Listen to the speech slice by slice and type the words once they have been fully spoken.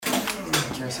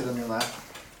Can I sit on your lap?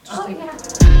 Oh, yeah.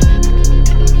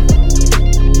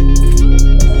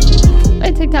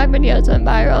 My TikTok videos went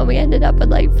viral. We ended up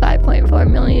with like 5.4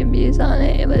 million views on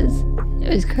it. It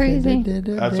was crazy.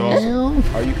 That's awesome.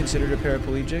 Are you considered a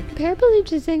paraplegic?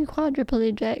 Paraplegics and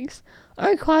quadriplegics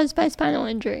are caused by spinal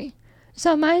injury.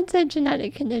 So mine's a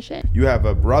genetic condition. You have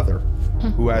a brother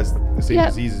who has the same Yep.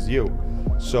 disease as you.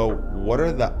 So what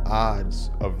are the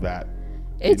odds of that?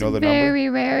 It's you know the very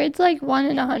rare. It's like 1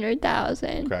 in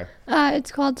 100,000. Okay.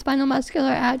 It's called spinal muscular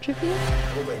atrophy.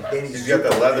 He's got the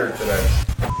leather today.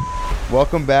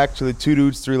 Welcome back to the Two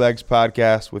Dudes, Three Legs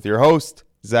podcast with your host,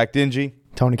 Zach Dingy.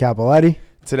 Tony Capoletti.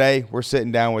 Today, we're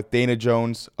sitting down with Dana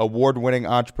Jones, award-winning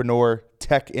entrepreneur,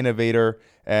 tech innovator,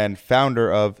 and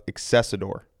founder of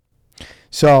Accessador.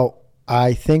 So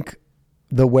I think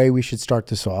the way we should start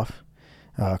this off,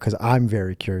 because I'm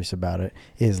very curious about it,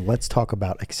 is let's talk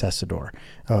about Accessador.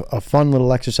 A fun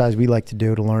little exercise we like to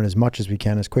do to learn as much as we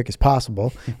can, as quick as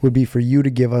possible, would be for you to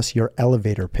give us your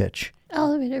elevator pitch.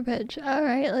 Elevator pitch. All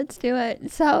right, let's do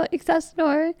it. So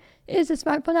Accessador is a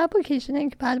smartphone application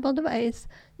and compatible device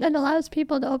that allows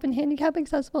people to open handicap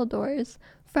accessible doors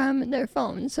from their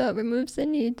phone. So it removes the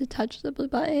need to touch the blue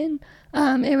button.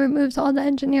 It removes all the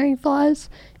engineering flaws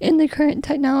in the current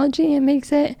technology and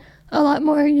makes it a lot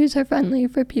more user-friendly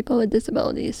for people with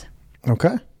disabilities.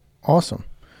 Okay, awesome.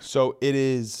 So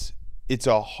it's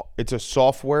a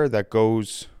software that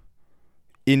goes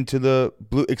into the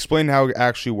blue. Explain how it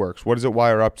actually works. What does it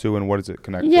wire up to and what does it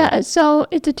connect to? Yeah, so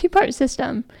it's a two-part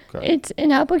system. Okay. It's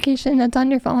an application that's on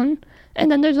your phone,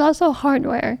 and then there's also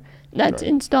hardware that's Okay.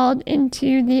 installed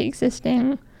into the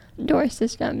existing door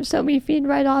system. So we feed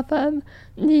right off of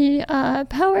the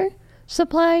power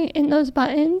supply in those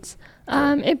buttons.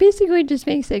 It basically just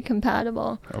makes it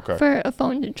compatible for a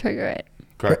phone to trigger it.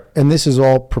 Okay. And this is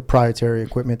all proprietary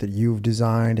equipment that you've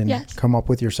designed and Yes. come up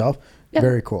with yourself? Yep.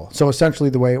 Very cool. So essentially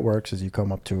the way it works is you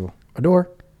come up to a door,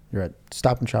 you're at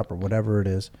Stop and Shop or whatever it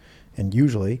is, and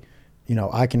usually,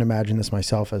 I can imagine this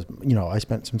myself as, I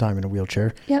spent some time in a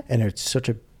wheelchair, Yep. and it's such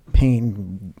a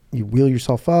pain. You wheel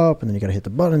yourself up, and then you got to hit the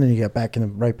button, and then you get back in the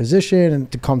right position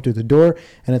and to come through the door,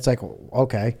 and it's like,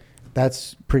 okay,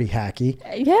 that's pretty hacky.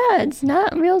 Yeah, it's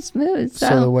not real smooth.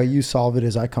 So the way you solve it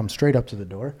is I come straight up to the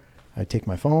door, I take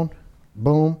my phone,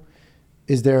 boom.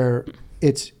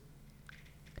 It's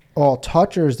all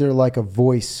touch, or is there like a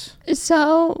voice?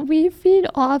 So we feed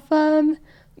off of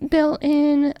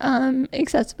built-in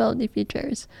accessibility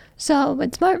features. So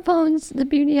with smartphones, the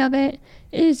beauty of it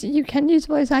is you can use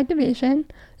voice activation.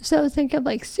 So think of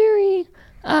like Siri.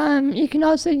 You can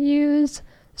also use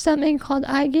something called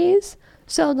eye gaze.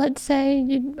 So let's say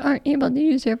you aren't able to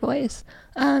use your voice.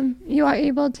 You are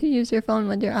able to use your phone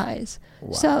with your eyes.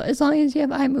 Wow. So as long as you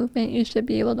have eye movement, you should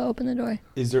be able to open the door.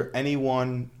 Is there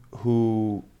anyone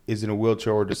who is in a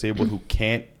wheelchair or disabled who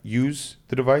can't use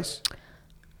the device?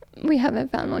 We haven't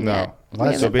found one yet.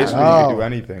 Well, So haven't basically found you can do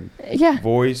anything. Yeah.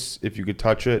 Voice, if you could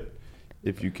touch it,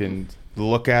 if you can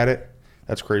look at it.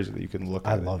 That's crazy that you can look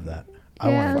at I it. love that. I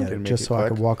Yeah. want to get Fucking it make just it so I click.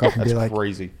 could walk up and That's be like,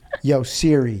 crazy. yo,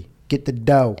 Siri, get the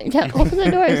dough. Yeah, open the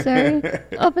door, sir.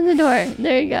 Open the door.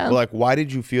 There you go. Well, like, why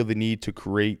did you feel the need to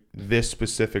create this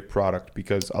specific product?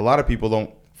 Because a lot of people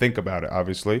don't think about it,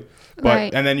 obviously. But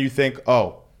Right. And then you think,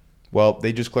 oh, well,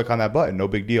 they just click on that button, no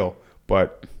big deal.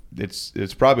 But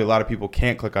it's probably a lot of people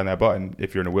can't click on that button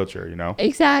if you're in a wheelchair,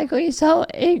 Exactly. So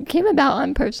it came about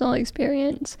on personal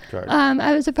experience. Okay.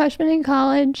 I was a freshman in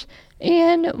college,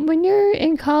 and when you're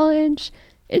in college,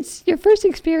 it's your first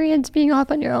experience being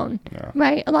off on your own, Yeah.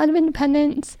 right? A lot of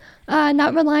independence,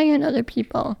 not relying on other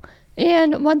people.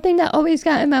 And one thing that always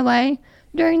got in my way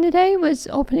during the day was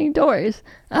opening doors.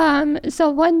 So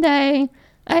one day,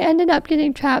 I ended up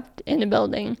getting trapped in a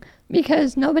building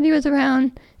because nobody was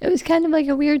around. It was kind of like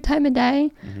a weird time of day.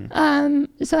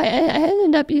 So I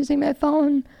ended up using my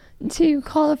phone to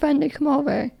call a friend to come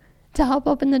over to help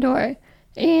open the door.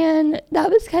 And that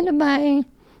was kind of my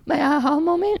aha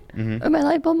moment or my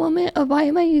light bulb moment of why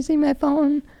am I using my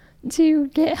phone to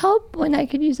get help when I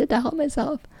could use it to help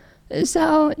myself.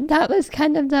 So that was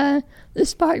kind of the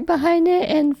spark behind it.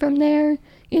 And from there,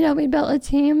 we built a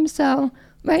team. So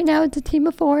right now it's a team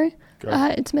of 4.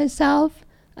 Okay. It's myself,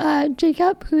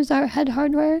 Jacob, who's our head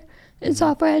hardware and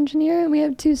software engineer, and we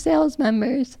have 2 sales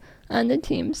members on the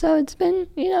team. So it's been,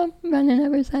 running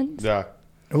ever since. Yeah.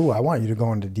 Oh, I want you to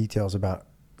go into details about,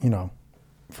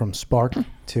 from spark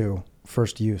to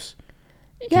first use.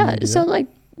 Yeah. So it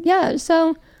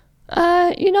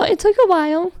took a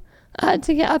while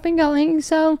to get up and going.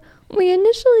 So we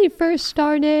initially first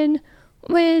started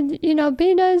with,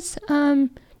 betas,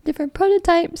 different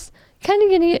prototypes, kind of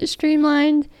getting it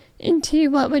streamlined into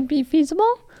what would be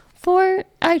feasible for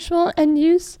actual end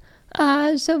use.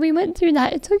 So we went through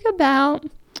that. It took about,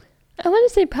 I want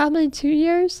to say probably 2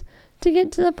 years to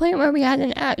get to the point where we had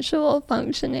an actual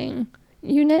functioning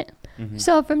unit.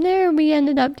 So from there, we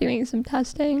ended up doing some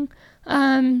testing.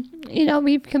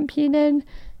 We've competed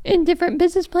in different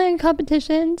business plan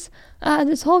competitions.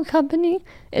 This whole company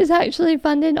is actually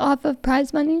funded off of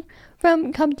prize money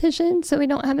from competitions, so we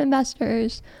don't have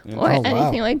investors or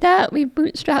anything like that. We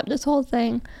bootstrapped this whole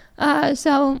thing.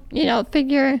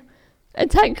 Figure a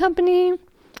tech company,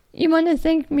 you want to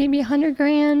think maybe 100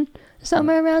 grand,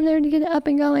 somewhere around there to get it up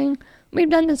and going. We've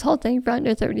done this whole thing for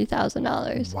under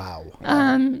 $30,000. Wow.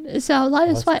 So a lot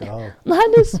of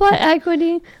sweat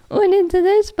equity went into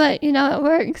this, but it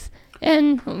works,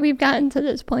 and we've gotten to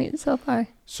this point so far.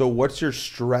 So what's your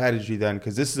strategy then?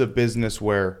 Because this is a business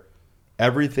where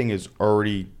everything is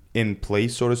already in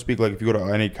place, so to speak. Like if you go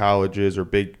to any colleges or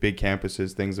big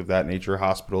campuses, things of that nature,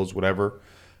 hospitals, whatever,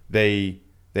 they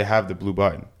have the blue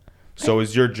button. So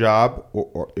is your job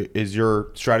or is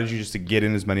your strategy just to get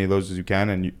in as many of those as you can,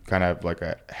 and you kind of have like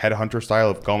a headhunter style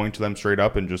of going to them straight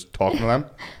up and just talking to them?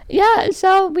 Yeah,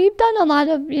 so we've done a lot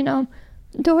of,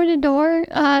 door-to-door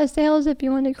sales, if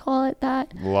you want to call it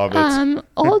that. Love it.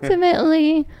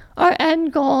 Ultimately, our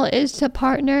end goal is to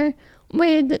partner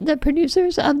with the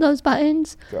producers of those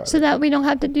buttons so that we don't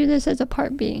have to do this as a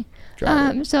part B.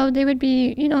 So they would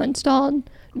be, installed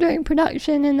during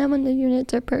production, and then when the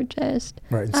units are purchased,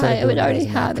 it would already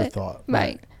have it.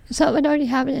 Right. So it would already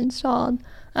have it installed.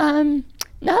 Not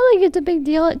like it's a big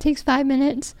deal. It takes 5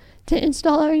 minutes to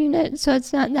install our unit, so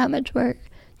it's not that much work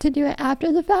to do it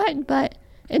after the fact, but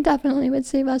it definitely would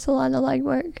save us a lot of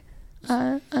legwork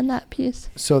on that piece.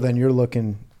 So then you're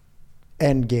looking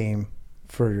end game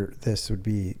for this would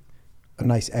be a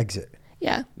nice exit.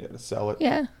 Yeah. Yeah, to sell it.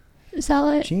 Yeah. Sell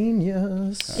it.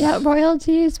 Genius. Yeah,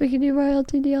 royalties. We could do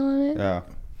royalty deal on it. Yeah.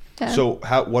 Yeah. So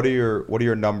what are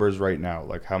your numbers right now?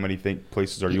 Like how many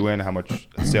places are you in? How much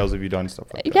sales have you done?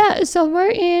 Stuff like that. Yeah, so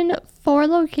we're in 4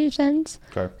 locations.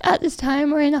 Okay. At this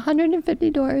time, we're in 150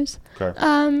 doors.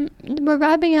 Okay. We're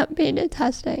wrapping up beta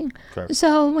testing. Okay.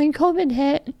 So when COVID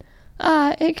hit,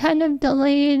 it kind of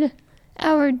delayed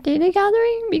our data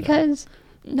gathering because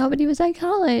nobody was at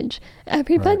college.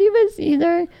 Everybody was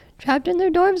either trapped in their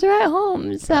dorms or at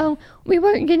home. So we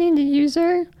weren't getting the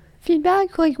user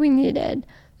feedback like we needed.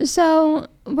 So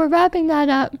we're wrapping that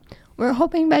up. We're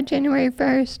hoping by January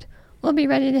 1st, we'll be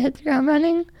ready to hit the ground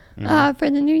running for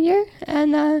the new year.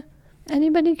 And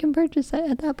anybody can purchase it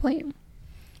at that point.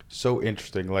 So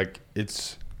interesting. Like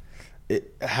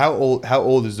how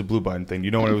old is the blue button thing? Do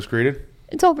you know when it was created?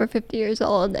 It's over 50 years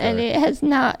old, and it has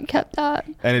not kept up.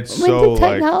 And it's with so the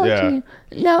technology.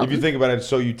 No. If you think about it, it's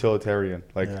so utilitarian.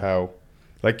 Like how,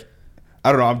 like,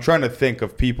 I don't know. I'm trying to think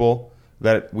of people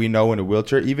that we know in a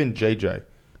wheelchair. Even JJ,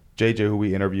 who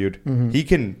we interviewed, he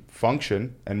can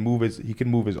function and move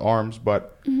his arms,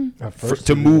 but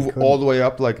to move all the way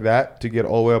up like that, to get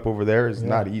all the way up over there is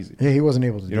not easy. Yeah, he wasn't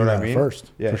able to You do know that what I mean? at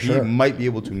first. Yeah, for he sure. might be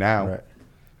able to now,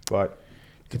 but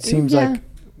It seems like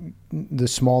the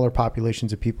smaller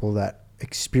populations of people that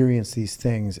experience these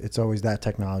things, it's always that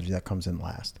technology that comes in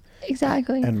last.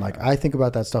 Exactly. And like I think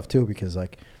about that stuff too, because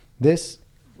like this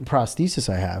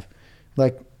prosthesis I have,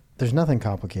 like there's nothing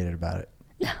complicated about it.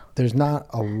 No. There's not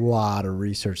a lot of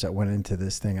research that went into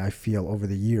this thing, I feel, over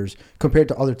the years compared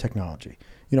to other technology.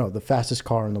 The fastest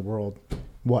car in the world,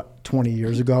 20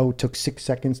 years ago, took 6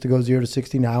 seconds to go 0 to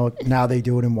 60. Now they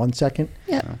do it in 1 second.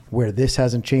 Yeah. Where this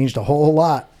hasn't changed a whole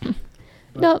lot.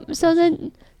 No, so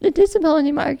the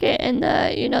disability market and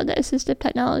the assistive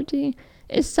technology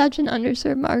is such an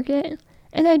underserved market,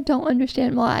 and I don't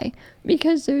understand why.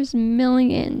 Because there's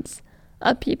millions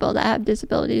of people that have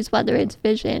disabilities, whether it's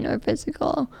vision or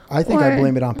physical. I think I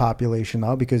blame it on population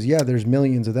though, because there's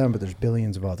millions of them, but there's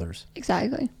billions of others.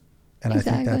 Exactly. And I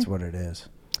think that's what it is.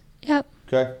 Yep.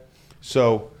 okay.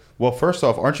 So, well, first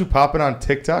off, aren't you popping on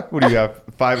TikTok? What do you have?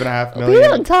 5.5 million? We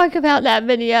don't talk about that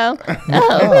video. We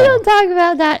don't talk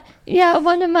about that. Yeah,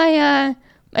 one of my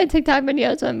TikTok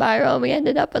videos went viral. We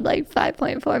ended up with like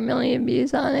 5.4 million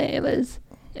views on it. It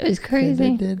was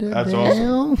crazy. That's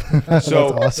awesome.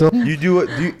 So That's awesome. you do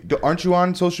it. Aren't you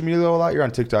on social media a lot? You're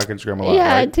on TikTok, Instagram a lot.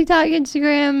 Yeah, right? TikTok,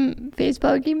 Instagram,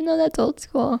 Facebook. Even though that's old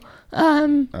school.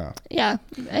 Yeah,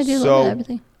 I do love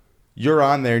everything. You're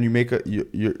on there and you make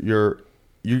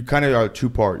you kind of are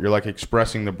 2-part. You're like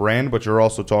expressing the brand, but you're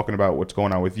also talking about what's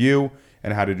going on with you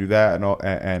and how to do that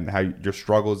and how your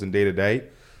struggles in day to day.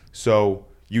 So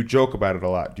you joke about it a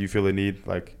lot. Do you feel the need?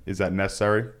 Like, is that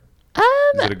necessary?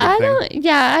 Is it a good thing?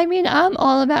 Yeah, I mean, I'm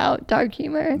all about dark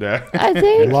humor. Yeah. I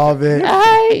think. Love it.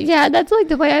 That's like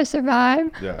the way I survive.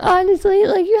 Yeah. Honestly,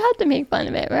 like you have to make fun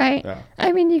of it, right? Yeah.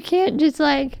 I mean, you can't just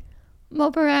like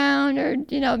mope around or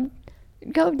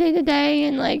go day to day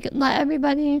and like let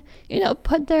everybody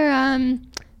put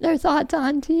their thoughts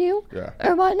onto you Yeah.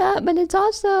 or whatnot. But it's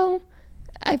also,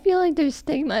 I feel like there's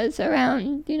stigmas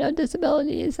around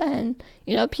disabilities, and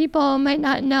people might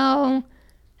not know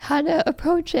how to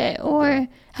approach it or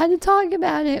how to talk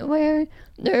about it, where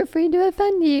they're afraid to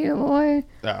offend you or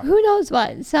who knows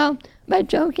what. So by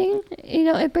joking,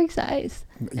 it breaks the ice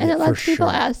and it lets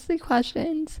people ask the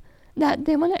questions that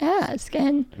they want to ask.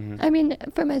 And I mean,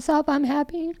 for myself, I'm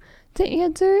happy to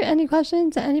answer any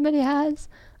questions that anybody has,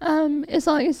 as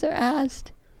long as they're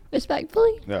asked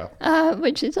respectfully,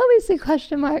 which is always a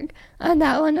question mark on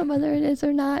that one of whether it is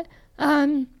or not.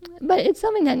 But it's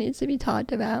something that needs to be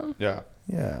talked about. Yeah.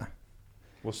 Yeah.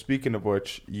 Well, speaking of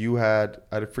which, you had,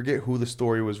 I forget who the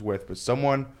story was with, but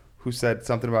someone who said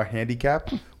something about handicap.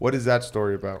 What is that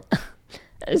story about?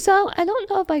 So I don't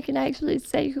know if I can actually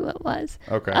say who it was.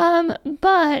 Okay.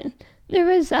 But there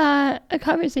was a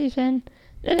conversation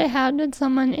that I had with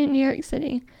someone in New York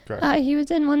City. Okay. He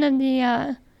was in one of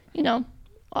the,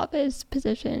 office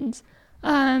positions.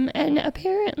 And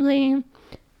apparently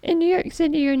in New York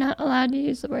City, you're not allowed to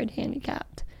use the word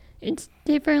handicapped. It's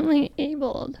differently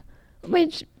abled,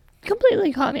 which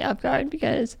completely caught me off guard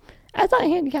because I thought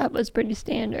handicap was pretty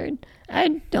standard.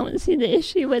 I don't see the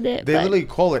issue with it. They literally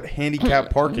call it handicap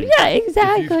parking. Yeah,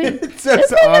 exactly. It says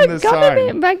It's on a the sign.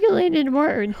 government-regulated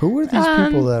word. Who are these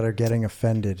people that are getting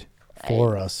offended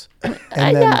for us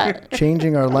and then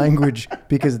changing our language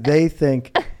because they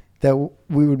think that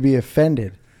we would be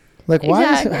offended? Like, why?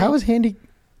 Exactly. How is handicap?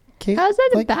 How's that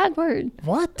a bad word?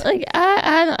 What? Like,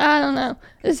 I don't know.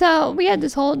 So we had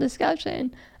this whole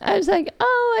discussion. I was like,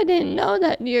 oh, I didn't know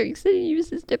that New York City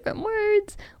uses different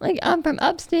words. Like, I'm from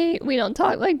upstate. We don't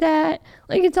talk like that.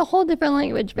 Like, it's a whole different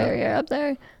language barrier up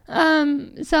there.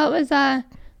 So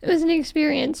it was an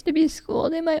experience to be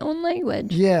schooled in my own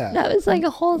language. Yeah. That was like a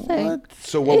whole thing. What?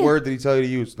 So what word did he tell you to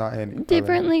use? Not handicap.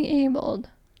 Differently abled.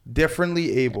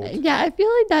 Differently abled. Yeah, I feel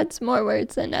like that's more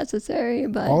words than necessary,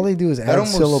 but All they do is add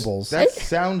syllables. That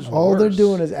sounds All they're worse.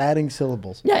 doing is adding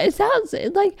syllables. yeah, it sounds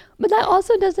like, but that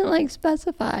also doesn't like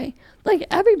specify. Like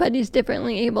everybody's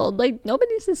differently abled. Like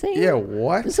nobody's the same. Yeah,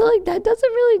 what? So like that doesn't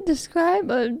really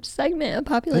describe a segment of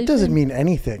population. That doesn't mean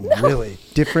anything, really.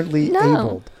 Differently No.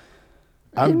 abled.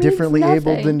 It I'm means differently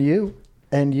able nothing. than you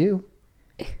and you.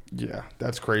 Yeah,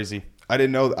 that's crazy. I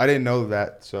didn't know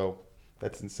that, so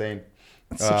that's insane.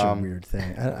 It's such a weird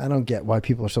thing. I don't get why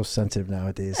people are so sensitive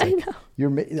nowadays. I Like,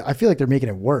 know. I feel like they're making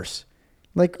it worse.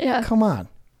 Like, Yeah. come on.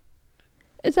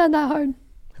 It's not that hard.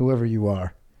 Whoever you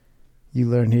are, you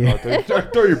learn here. I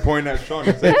thought you were pointing at Sean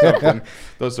to say something.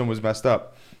 Thought someone was messed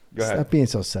up. Go ahead. Stop being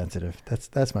so sensitive.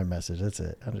 That's my message. That's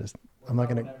it. I'm not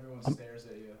gonna. Everyone stares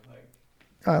at you. Like,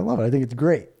 I love it. I think it's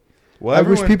great. Well, I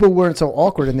wish people weren't so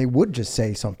awkward and they would just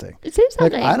say something. It seems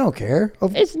Like, something. I don't care.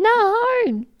 It's not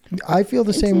hard. I feel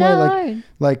the It's same way. not Like, hard.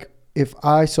 like if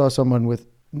I saw someone with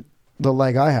the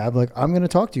leg I have, like, I'm going to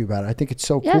talk to you about it. I think it's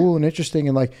so Yeah. cool and interesting.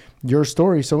 And like, your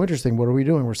story is so interesting. What are we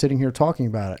doing? We're sitting here talking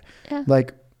about it. Yeah.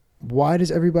 Like, why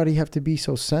does everybody have to be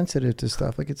so sensitive to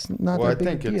stuff? Like, it's not Well, that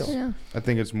big a deal. Yeah. I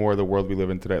think it's more the world we live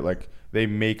in today. Like they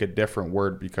make a different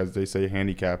word because they say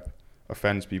handicap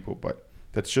offends people, but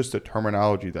that's just a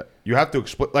terminology that you have to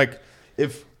explain. Like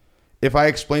if I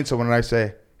explain to someone and I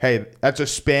say, "Hey, that's a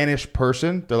Spanish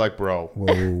person," they're like, "Bro,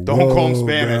 don't call him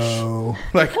Spanish." Bro.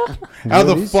 Like, how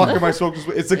the What is fuck that? am I supposed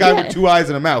to? It's the guy Yeah. with two eyes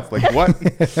and a mouth. Like what?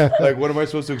 Like what am I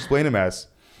supposed to explain him as?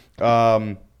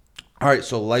 All right,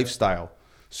 so lifestyle.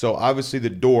 So obviously the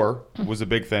door was a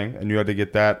big thing, and you had to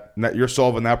get that. You're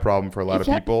solving that problem for a lot of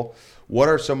Yeah. people. What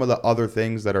are some of the other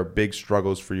things that are big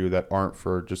struggles for you that aren't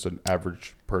for just an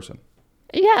average person?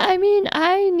 Yeah, I mean,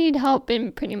 I need help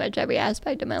in pretty much every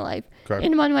aspect of my life Okay.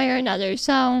 in one way or another.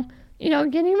 So,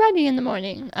 getting ready in the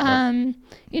morning,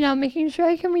 making sure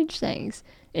I can reach things.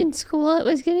 In school, it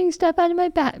was getting stuff out of my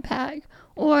backpack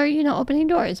or, opening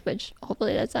doors, which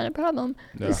hopefully that's not a problem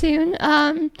soon.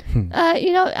 Every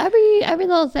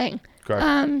little thing.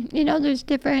 Okay. There's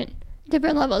different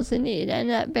levels of need, and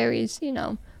that varies,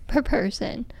 per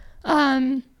person.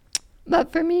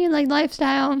 But for me, like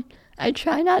lifestyle, I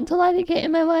try not to let it get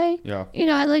in my way. Yeah.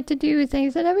 I like to do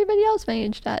things that everybody else my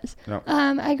age does. Yeah.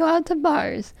 I go out to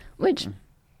bars, which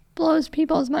blows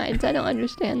people's minds. I don't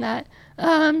understand that.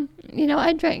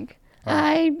 I drink.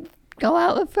 I go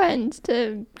out with friends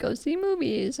to go see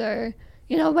movies or,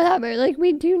 whatever. Like,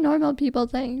 we do normal people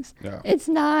things. Yeah. It's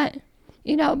not,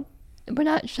 we're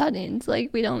not shut-ins.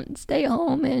 Like, we don't stay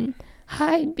home and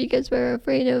hide because we're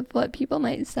afraid of what people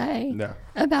might say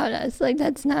about us. Like,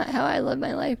 that's not how I live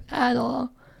my life at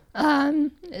all.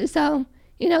 So,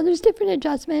 there's different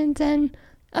adjustments. And,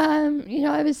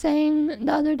 I was saying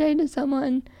the other day to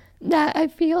someone that I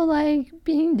feel like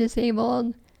being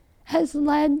disabled has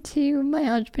led to my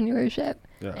entrepreneurship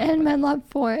and my love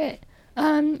for it.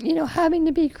 Having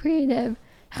to be creative,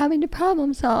 having to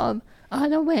problem solve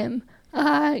on a whim,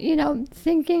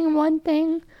 thinking one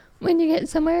thing when you get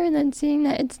somewhere and then seeing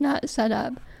that it's not set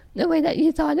up the way that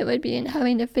you thought it would be and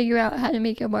having to figure out how to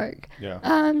make it work.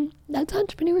 That's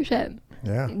entrepreneurship.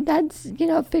 That's,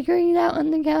 figuring it out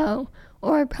on the go,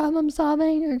 or problem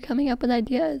solving, or coming up with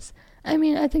ideas. I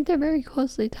mean, I think they're very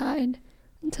closely tied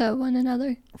to one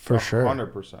another. For sure.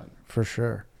 100%. For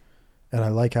sure. And I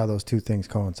like how those two things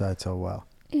coincide so well.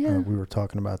 Yeah. We were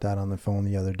talking about that on the phone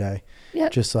the other day.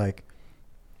 Yep. Just like,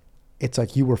 it's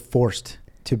like you were forced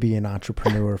to be an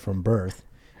entrepreneur from birth,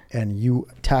 and you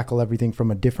tackle everything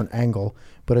from a different angle,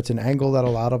 but it's an angle that a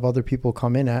lot of other people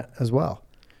come in at as well.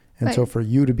 And so for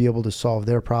you to be able to solve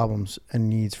their problems and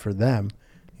needs for them,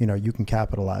 you can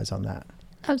capitalize on that.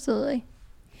 Absolutely.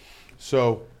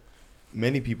 So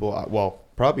many people, well,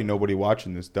 probably nobody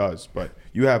watching this does, but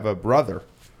you have a brother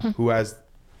who has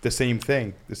the same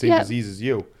thing, the same disease as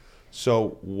you.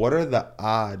 So what are the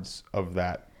odds of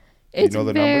that? It's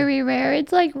very rare.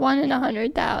 It's like 1 in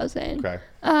 100,000. Okay.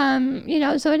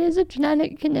 So it is a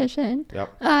genetic condition.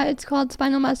 Yep. It's called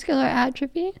spinal muscular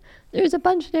atrophy. There's a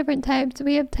bunch of different types.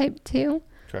 We have type 2,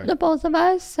 the both of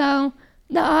us. So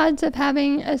the odds of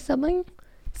having a sibling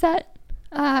set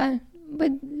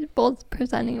with both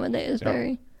presenting with it is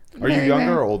very Are you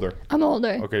younger or older? I'm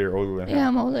older. Okay, you're older than him. Yeah,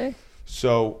 I'm older.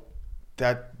 So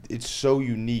that it's so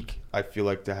unique, I feel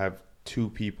like, to have two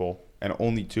people, and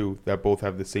only two, that both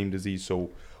have the same disease. So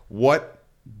what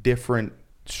different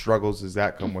struggles does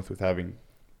that come with having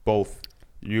both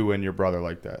you and your brother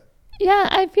like that? Yeah,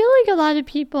 I feel like a lot of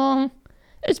people,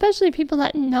 especially people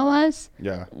that know us,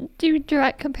 do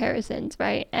direct comparisons,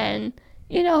 right? And,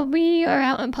 we are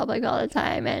out in public all the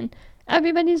time, and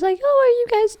everybody's like, oh, are you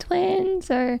guys twins?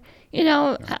 Or,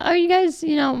 are you guys,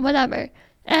 whatever.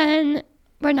 And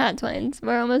we're not twins.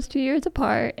 We're almost 2 years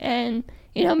apart. And,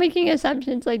 making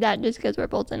assumptions like that just because we're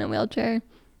both in a wheelchair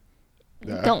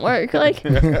don't work. Like,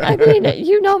 I mean,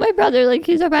 my brother, like,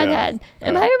 he's a redhead.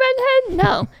 Am I a redhead?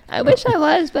 No. I wish I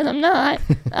was, but I'm not.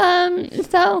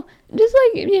 So just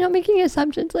like, making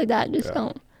assumptions like that just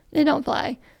don't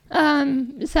fly.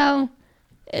 So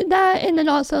that, and then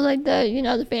also like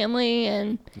the family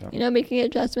and, making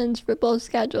adjustments for both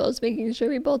schedules, making sure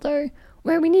we both are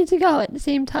where we need to go at the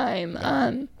same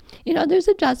time. There's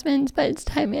adjustments, but it's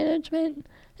time management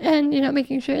and,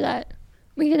 making sure that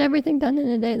we get everything done in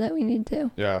a day that we need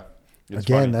to. Yeah. Again,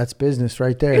 funny. That's business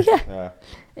right there.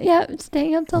 Yeah,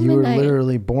 staying up till you midnight. You were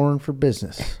literally born for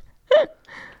business.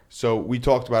 So we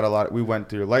talked about a lot. We went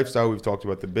through your lifestyle. We've talked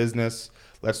about the business.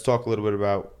 Let's talk a little bit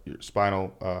about your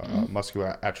spinal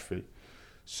muscular atrophy.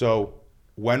 So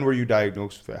when were you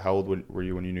diagnosed with it? How old were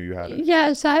you when you knew you had it?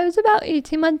 Yeah, so I was about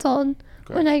 18 months old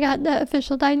when I got the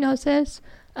official diagnosis.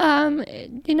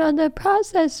 The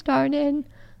process started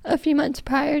a few months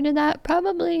prior to that,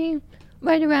 probably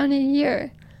right around a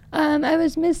year. I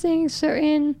was missing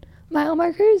certain mile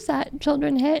markers that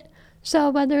children hit.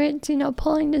 So whether it's,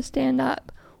 pulling to stand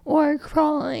up or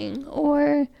crawling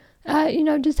or,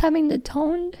 just having the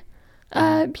toned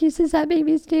pieces that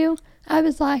babies do, I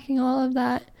was lacking all of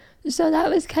that. So that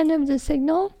was kind of the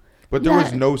signal. But there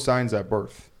was no signs at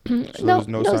birth. So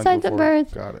no signs at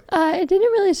birth. Got it. It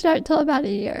didn't really start till about a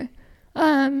year.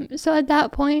 So at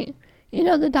that point,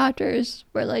 the doctors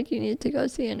were like, you need to go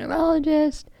see a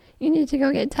neurologist. You need to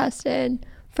go get tested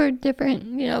for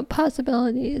different,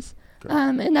 possibilities.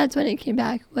 And that's when it came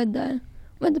back with the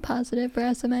positive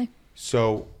for SMA.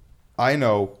 So I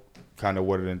know kind of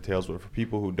what it entails, but for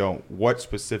people who don't, what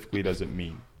specifically does it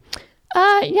mean?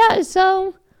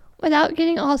 So without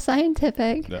getting all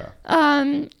scientific,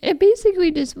 it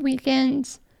basically just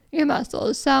weakens your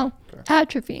muscles. So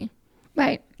atrophy,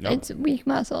 right? Yep. It's weak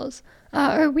muscles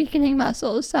or weakening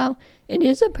muscles. So it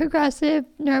is a progressive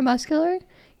neuromuscular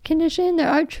condition. There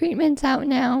are treatments out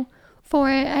now for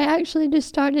it. I actually just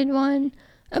started one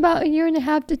about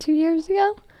 1.5 to 2 years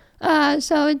ago.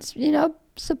 So it's,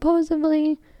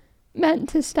 supposedly meant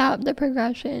to stop the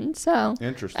progression. So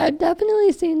interesting. I've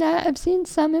definitely seen that. I've seen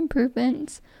some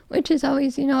improvements, which is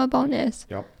always, a bonus.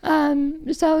 Yep.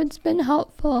 So it's been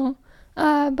helpful.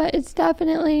 But it's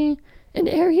definitely an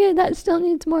area that still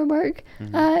needs more work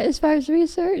as far as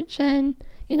research and,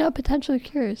 potential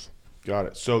cures. Got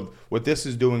it. So what this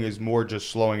is doing is more just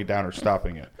slowing it down or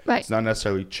stopping it. Right. It's not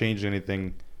necessarily changing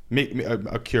anything, make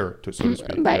a cure, so to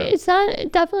speak. Right. Yeah. It's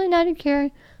definitely not a cure.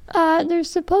 There's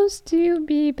supposed to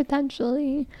be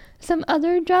potentially some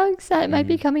other drugs that might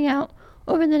be coming out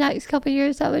over the next couple of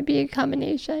years that would be a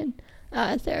combination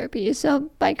therapy. So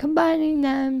by combining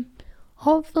them,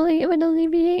 hopefully it would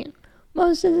alleviate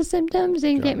most of the symptoms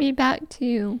and get me back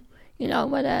to,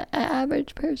 what an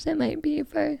average person might be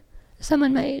for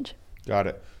someone my age. Got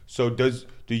it. So do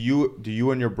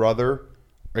you and your brother,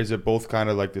 is it both kind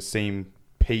of like the same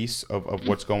pace of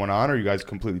what's going on, or are you guys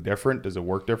completely different? Does it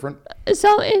work different?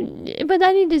 So with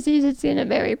any disease, it's going to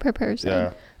vary per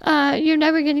person. Yeah. You're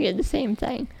never going to get the same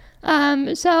thing.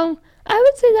 So I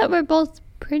would say that we're both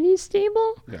pretty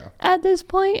stable at this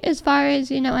point as far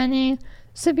as, any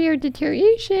severe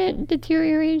deterioration,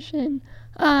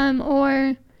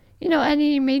 or,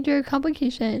 any major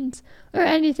complications or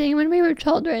anything. When we were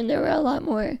children, there were a lot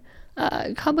more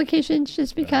complications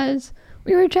just because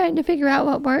we were trying to figure out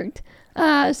what worked.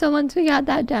 So once we got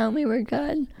that down, we were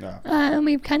good. Yeah. And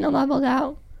we've kind of leveled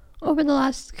out over the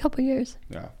last couple years.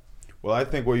 Yeah. Well, I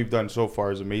think what you've done so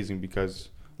far is amazing because,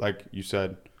 like you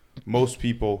said, most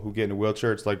people who get in a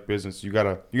wheelchair, it's like business. You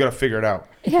gotta figure it out,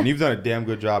 and you've done a damn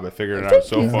good job at figuring it out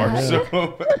so far. Yeah.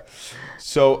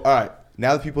 So all right,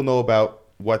 now that people know about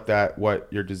what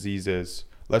your disease is,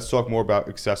 let's talk more about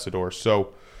Accessador.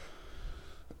 So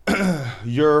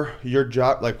your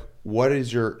job, like, what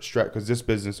is your strat? Because this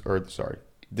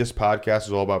this podcast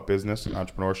is all about business and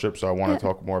entrepreneurship. So I want to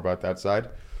talk more about that side.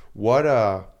 What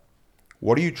are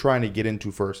you trying to get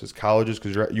into first? Is colleges?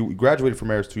 Because you graduated from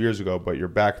Marist 2 years ago, but you're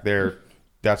back there.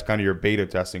 That's kind of your beta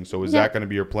testing. So is that going to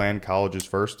be your plan? Colleges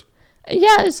first?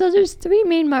 Yeah. So there's 3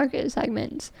 main market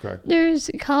segments. Okay. There's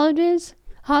colleges,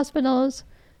 hospitals,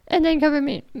 and then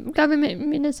government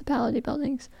municipality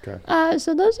buildings. Okay.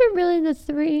 So those are really the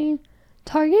 3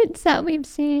 targets that we've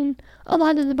seen a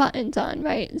lot of the buttons on,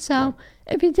 right? So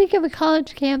if you think of a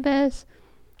college campus,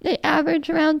 they average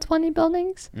around 20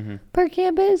 buildings per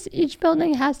campus. Each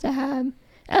building has to have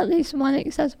at least one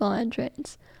accessible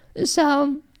entrance.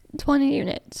 So 20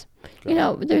 units.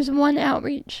 Okay. There's one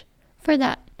outreach for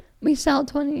that. We sell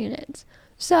 20 units.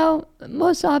 So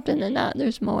most often than not,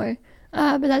 there's more.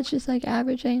 But that's just like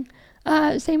averaging.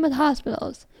 Same with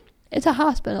hospitals. It's a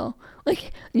hospital.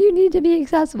 Like, you need to be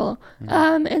accessible.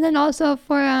 And then also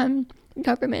for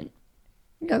government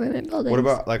buildings. What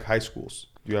about like high schools?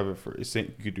 Do you have it for?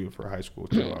 You could do it for a high school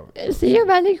too.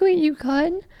 Theoretically, you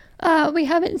could. We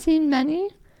haven't seen many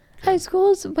high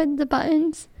schools with the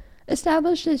buttons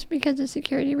established just because of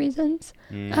security reasons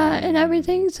and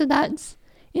everything. So that's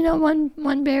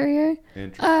one barrier.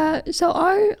 So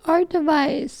our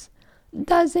device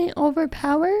doesn't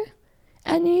overpower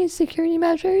any security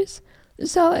measures.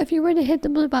 So if you were to hit the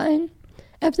blue button,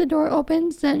 if the door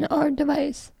opens, then our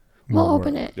device will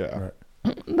open it. Yeah. Right.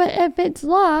 But if it's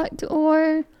locked,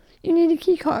 or you need a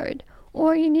key card,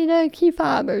 or you need a key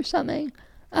fob or something,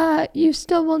 you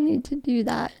still will need to do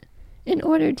that in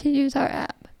order to use our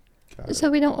app.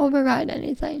 So we don't override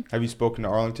anything. Have you spoken to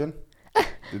Arlington?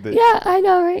 Yeah, I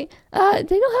know, right?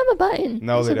 They don't have a button.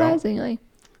 No, they don't. Surprisingly,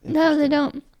 no, they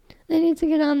don't. They need to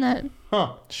get on that.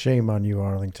 Huh? Shame on you,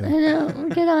 Arlington. I know.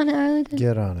 Get on it, Arlington.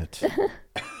 Get on it.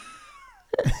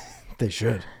 They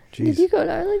should. Jeez. Did you go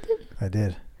to Arlington? I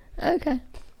did. Okay.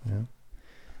 Yeah.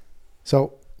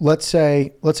 So let's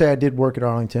say I did work at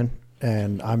Arlington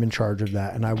and I'm in charge of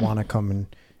that, and I want to come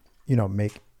and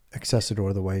make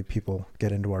Accessador the way people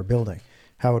get into our building.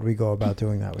 How would we go about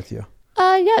doing that with you?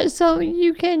 Yeah. So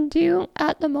you can do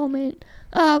at the moment.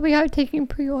 We are taking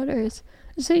pre-orders,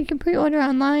 so you can pre-order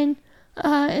online,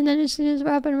 and then as soon as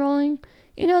we're up and rolling,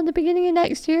 at the beginning of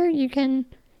next year, you can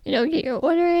get your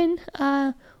order in.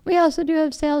 We also do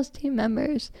have sales team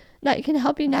members that can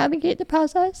help you navigate the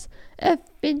process if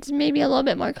it's maybe a little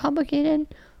bit more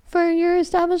complicated for your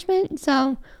establishment.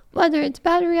 So whether it's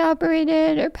battery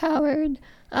operated or powered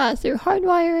through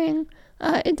hardwiring,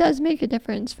 it does make a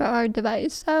difference for our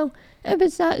device. So if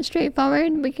it's not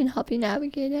straightforward, we can help you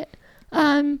navigate it.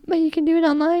 But you can do it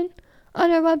online on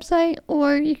our website,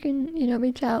 or you can,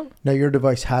 reach out. Now, your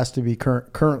device has to be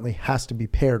currently has to be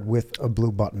paired with a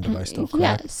blue button device, still,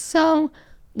 correct? Yes. So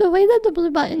the way that the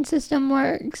blue button system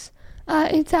works,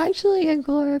 it's actually a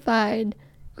glorified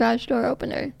garage door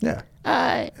opener. Yeah.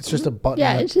 It's just a button.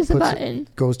 Yeah, it's just a button.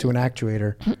 Goes to an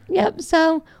actuator. Yep.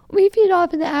 So we feed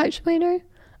off of the actuator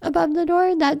above the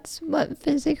door. That's what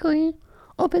physically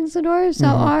opens the door.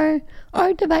 So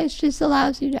our device just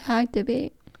allows you to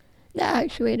activate the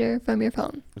actuator from your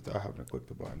phone without having to click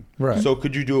the button. Right. So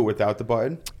could you do it without the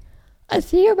button?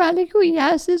 Theoretically,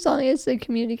 yes, as long as the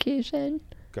communication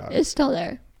Got is still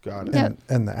there. Got it. Yep.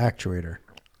 And the actuator.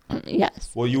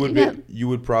 Yes. Well, you would Yep. you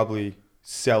would probably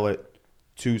sell it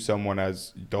to someone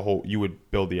as the whole. You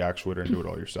would build the actuator and do it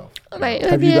all yourself. Right. it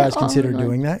would Have be you guys all considered in one.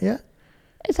 doing that yet?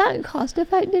 It's not cost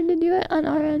effective to do it on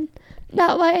our end.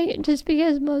 That way, just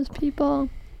because most people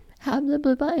have the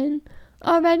blue button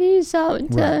already, so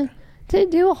Right. to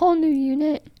do a whole new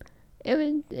unit,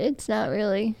 it's not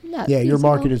really that Yeah, your feasible.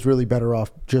 market is really better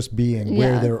off just being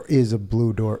where Yeah. there is a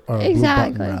blue door or a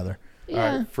Exactly. blue button rather.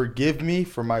 Yeah, All right, forgive me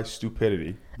for my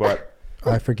stupidity, but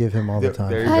I forgive him all the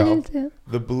time. There you I go. do too.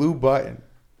 The blue button,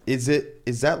 is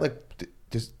that like,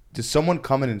 does someone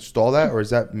come and install that, or is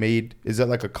that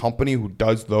like a company who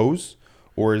does those,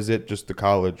 or is it just the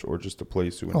college or just the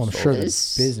place who Oh, I'm installs sure it? the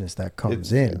It's- business that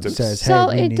comes it's- in it's a- says, So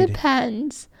hey, we it need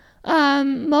depends.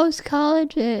 Most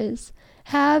colleges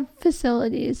have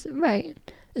facilities, right?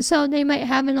 So they might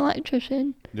have an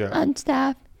electrician Yeah. on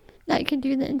staff that can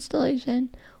do the installation,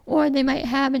 or they might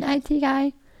have an IT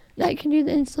guy that can do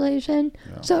the installation.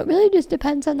 Yeah. So it really just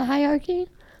depends on the hierarchy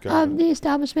Got of it. the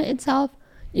establishment itself.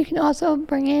 You can also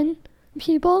bring in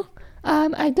people.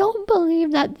 I don't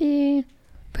believe that the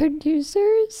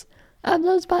producers of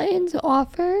those buttons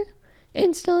offer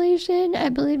installation. I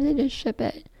believe they just ship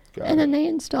it Got and it. then they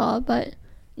install. But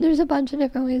there's a bunch of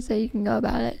different ways that you can go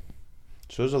about it.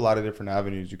 So there's a lot of different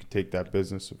avenues you could take that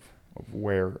business of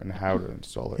where and how to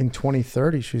install it. in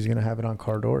 2030, she's going to have it on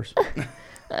car doors.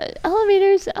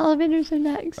 Elevators are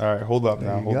next. All right, hold up There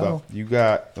now. you Hold go. up. You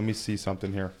got, let me see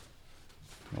something here.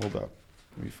 Hold up.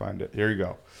 Let me find it. Here you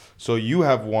go. So you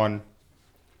have won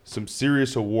some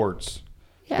serious awards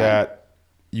Yeah. that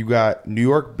you got New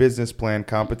York Business Plan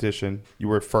competition. You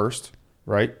were first,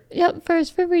 right? Yep.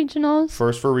 First for regionals.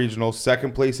 First for regional,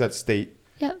 second place at state.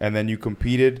 Yep. And then you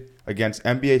competed against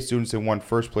MBA students and won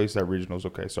first place at regionals.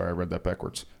 Okay, sorry, I read that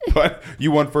backwards. But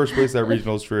you won first place at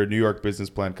regionals for a New York Business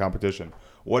Plan competition.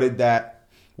 What did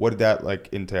that like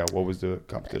entail? What was the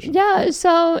competition? Yeah,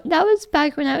 so that was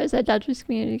back when I was at Dutchess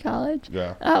Community College,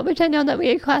 Yeah. which I know that we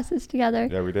had classes together.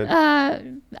 Yeah, we did.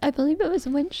 I believe it was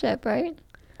Windship, right?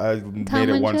 I made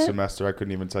it one Winship? semester. I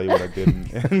couldn't even tell you what I did in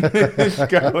college.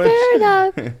 Fair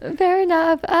enough. Fair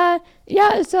enough.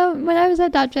 Yeah, so when I was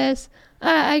at Dutchess,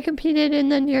 I competed in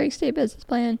the New York State Business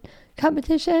Plan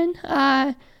competition.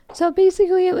 So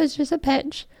basically it was just a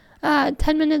pitch, 10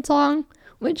 minutes long,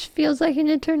 which feels like an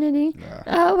eternity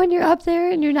when you're up there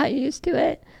and you're not used to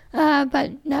it.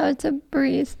 But now it's a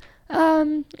breeze.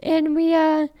 And we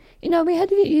had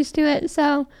to get used to it.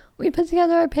 So we put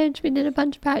together our pitch. We did a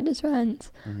bunch of practice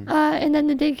runs. And then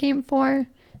the day came for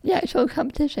the actual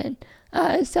competition.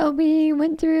 So we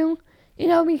went through,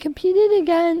 we competed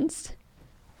against,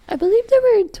 I believe there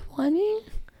were 20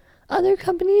 other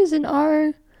companies in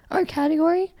our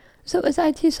category. So it was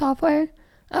IT software.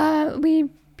 We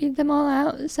beat them all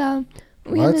out. So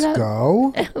Let's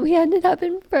go. we ended up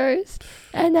in first.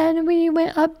 And then we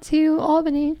went up to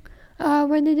Albany,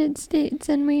 where they did states,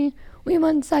 and we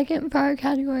won second for our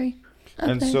category.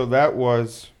 And so that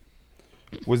was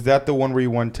that the one where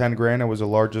you won 10 grand? It was the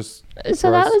largest.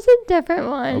 So that was a different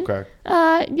one. Okay.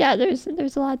 Yeah, there's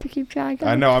a lot to keep track of.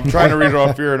 I know. I'm trying to read it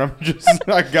off here, and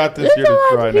I got this There's here a to lot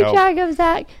try to and keep help. track of,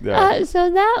 Zach. Yeah. So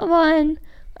that one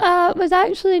was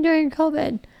actually during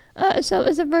COVID. So it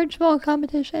was a virtual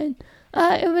competition.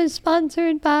 It was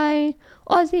sponsored by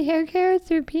Aussie Hair Care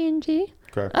through P&G,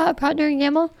 Okay. Procter &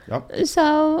 Gamble. Yep.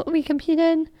 So we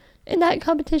competed in that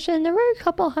competition. There were a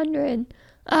couple hundred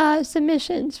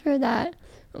submissions for that.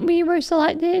 We were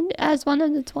selected as one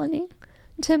of the 20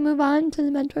 to move on to the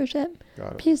mentorship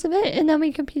Got it. piece of it, and then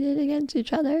we competed against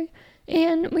each other,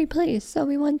 and we placed. So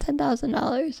we won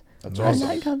 $10,000 That's in awesome.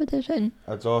 that competition.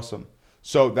 That's awesome.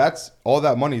 So that's all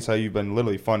that money is how you've been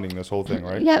literally funding this whole thing,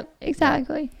 right? Yep,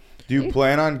 exactly. Do you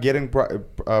plan on getting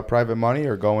private money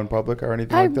or going public or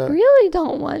anything I like that? really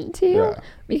don't want to Yeah.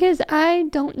 because I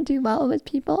don't do well with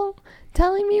people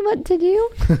telling me what to do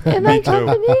in my Me too.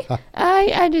 company.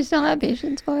 I just don't have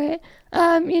patience for it.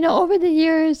 Over the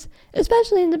years,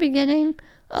 especially in the beginning,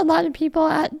 a lot of people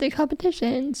at the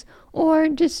competitions or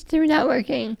just through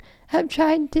networking have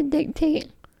tried to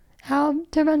dictate how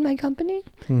to run my company,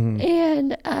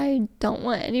 and I don't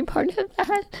want any part of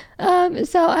that.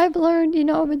 So I've learned,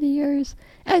 over the years,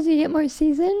 as you get more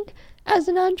seasoned as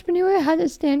an entrepreneur, how to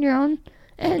stand your own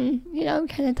and,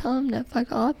 kind of tell them to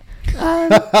fuck off.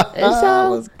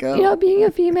 Let's go. Being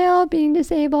a female, being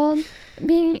disabled,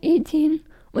 being 18,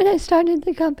 when I started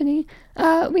the company,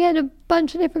 we had a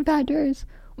bunch of different factors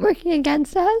working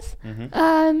against us, and,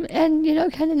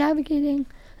 kind of navigating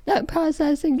that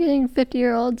process and getting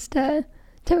 50-year-olds to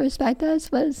respect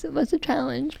us was a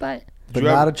challenge, but But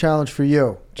not a challenge for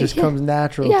you. Just comes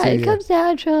natural to you. Yeah, it comes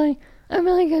naturally. I'm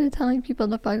really good at telling people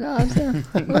to fuck off, so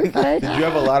we're good. Did you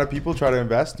have a lot of people try to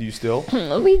invest? Do you still?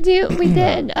 We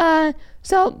did.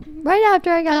 So right after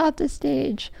I got off the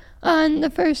stage on the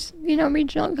first,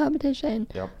 regional competition,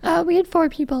 we had 4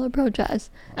 people approach us.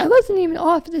 I wasn't even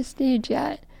off the stage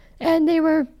yet, and they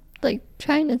were like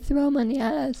trying to throw money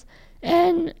at us,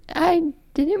 and I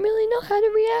didn't really know how to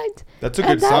react. That's a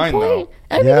good sign, though.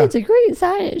 I mean, it's a great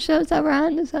sign. It shows that we're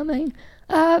onto something.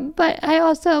 But I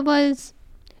also was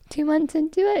 2 months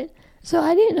into it, so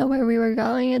I didn't know where we were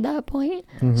going at that point.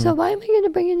 So why am I going to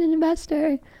bring in an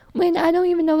investor when I don't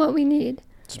even know what we need?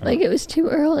 Like, it was too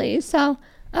early. So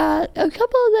a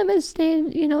couple of them have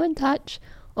stayed, in touch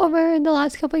over the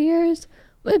last couple of years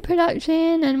with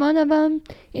production, and one of them,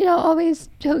 always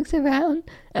jokes around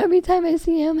every time I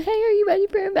see him, hey, are you ready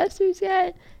for investors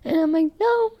yet? And I'm like,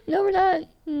 no, we're not.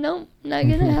 No, not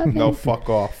gonna happen. No, fuck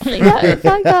off. Yeah,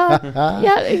 fuck off.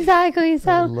 Yeah, exactly.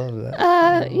 So, I love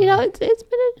that. It's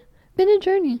been a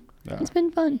journey. Yeah. It's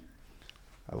been fun.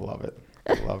 I love it.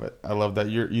 I love that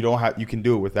you can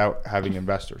do it without having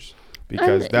investors,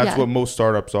 because that's what most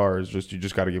startups are. Is you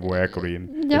just got to give away equity,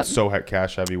 and it's so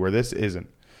cash heavy. Where this isn't.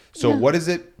 So what is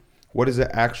it? What does it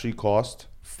actually cost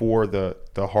for the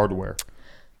hardware?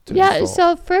 Install?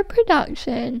 So for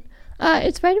production,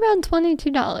 it's right around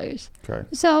 $22. Okay.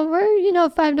 So we're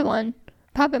 5 to 1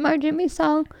 profit margin. We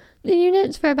sell the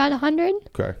units for about 100.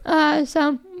 Okay.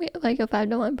 So we like a 5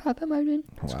 to 1 profit margin.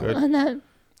 That's good. On that.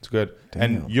 It's good. Damn.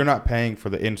 And you're not paying for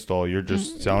the install. You're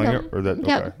just selling it, or that?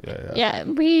 Yep. Okay. Yeah.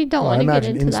 We don't want to get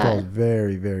into that. I imagine install is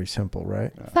very, very simple,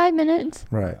 right? 5 minutes.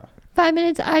 Right. 5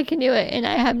 minutes, I can do it, and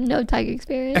I have no tech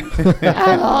experience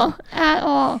at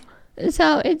all.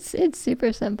 So it's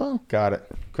super simple. Got it.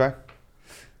 Okay.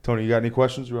 Tony, you got any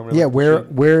questions? You want me to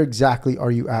where exactly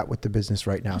are you at with the business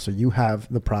right now? So you have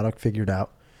the product figured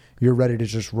out. You're ready to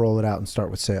just roll it out and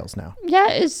start with sales now. Yeah,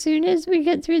 as soon as we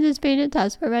get through this beta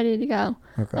test, we're ready to go.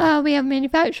 Okay. We have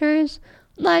manufacturers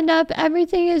lined up.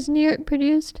 Everything is New York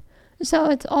produced, so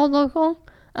it's all local.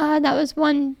 That was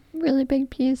one really big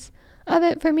piece of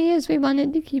it for me, is we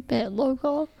wanted to keep it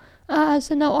local.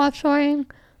 So no offshoring.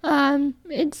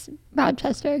 It's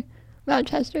Rochester,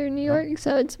 New York.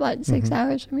 So it's 6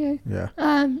 hours from here. Yeah.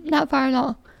 Not far at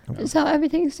all. Okay. So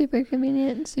everything's super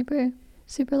convenient, super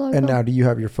local. And now, do you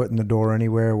have your foot in the door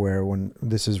anywhere where when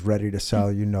this is ready to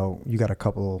sell, you got a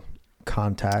couple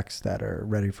contacts that are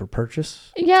ready for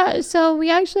purchase? Yeah. So we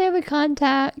actually have a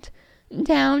contact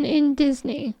down in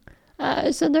Disney.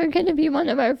 So they're going to be one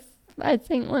of our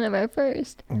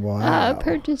first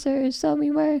purchasers. So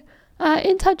we were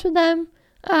in touch with them,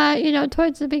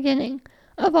 towards the beginning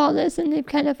of all this, and they've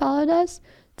kind of followed us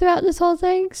throughout this whole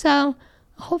thing. So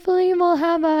hopefully we'll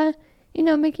have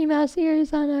Mickey Mouse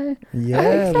ears on our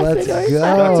let's go.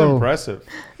 That's impressive.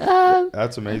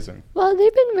 That's amazing. Well,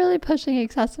 they've been really pushing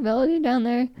accessibility down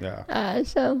there. Yeah.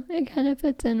 So it kind of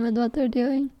fits in with what they're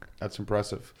doing. That's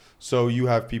impressive. So you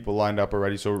have people lined up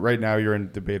already. So right now you're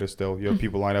in the beta still. You have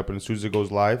people lined up, and as soon as it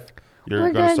goes live,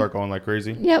 you're going to start going like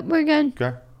crazy? Yep, we're good.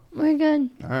 Okay. We're good.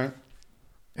 All right.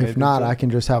 If not, I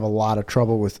can just have a lot of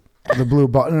trouble with the blue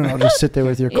button, and I'll just sit there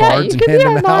with your cards and hand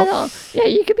them out. Yeah,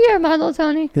 you could be our model,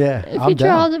 Tony. Yeah, I'm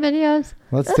down. All the videos.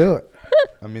 Let's do it.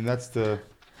 I mean, that's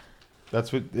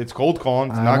what it's cold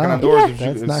calling. It's knocking on doors.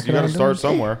 Yeah. You got to start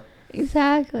somewhere.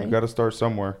 Exactly. You got to start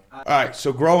somewhere. All right.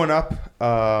 So growing up,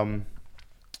 I'm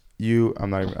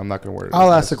not going to worry.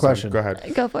 I'll ask the question. Go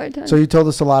ahead. Go for it, Tony. So you told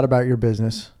us a lot about your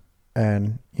business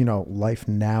and life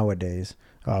nowadays.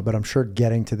 But I'm sure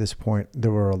getting to this point,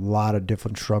 there were a lot of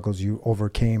different struggles you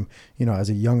overcame, as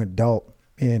a young adult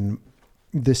in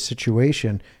this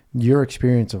situation. Your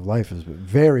experience of life is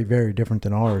very, very different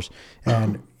than ours.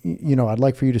 And, I'd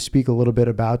like for you to speak a little bit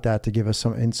about that to give us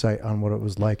some insight on what it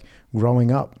was like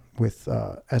growing up with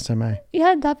SMA.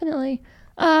 Yeah, definitely.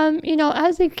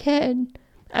 As a kid,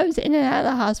 I was in and out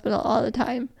of the hospital all the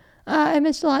time. I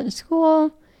missed a lot of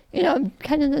school,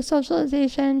 kind of the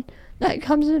socialization that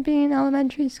comes with being in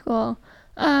elementary school.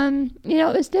 It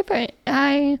was different.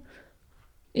 I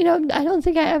don't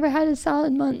think I ever had a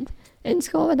solid month in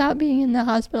school without being in the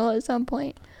hospital at some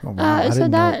point. Oh, wow. I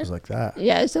didn't know it was like that.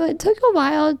 Yeah, so it took a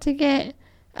while to get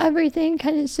everything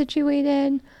kind of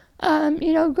situated.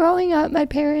 Growing up, my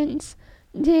parents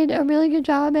did a really good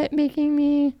job at making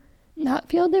me not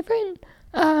feel different.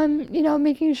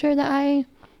 Making sure that I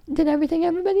did everything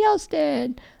everybody else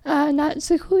did, not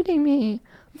secluding me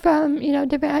from,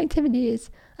 different activities,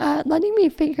 letting me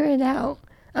figure it out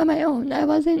on my own. I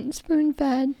wasn't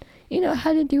spoon-fed,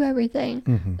 how to do everything.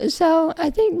 Mm-hmm. So I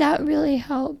think that really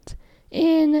helped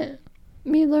in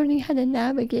me learning how to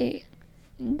navigate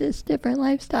this different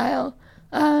lifestyle.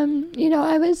 I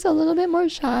was a little bit more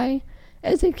shy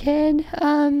as a kid.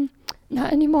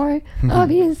 Not anymore,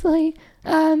 obviously.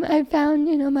 I found,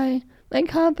 my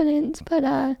confidence, but,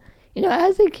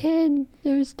 as a kid,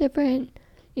 there's different,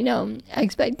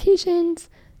 expectations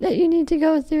that you need to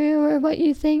go through or what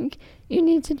you think you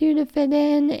need to do to fit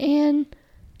in. And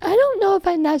I don't know if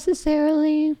I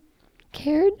necessarily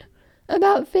cared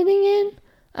about fitting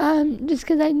in, just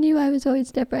because I knew I was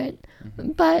always different.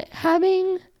 Mm-hmm. But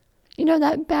having,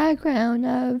 that background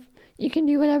of you can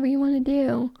do whatever you want to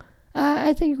do,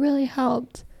 I think really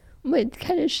helped with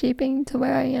kind of shaping to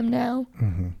where I am now.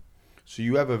 Mm-hmm. So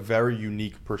you have a very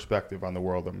unique perspective on the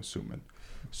world, I'm assuming.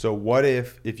 So what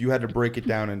if you had to break it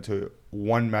down into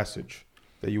one message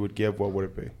that you would give, what would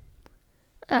it be?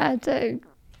 That's a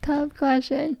tough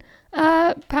question.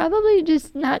 Probably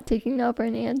just not taking no for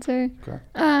an answer. Okay.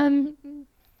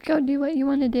 Go do what you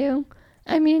want to do.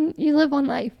 I mean, you live one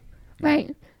life,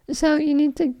 right? So you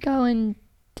need to go and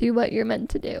do what you're meant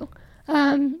to do.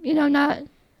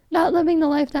 Not living the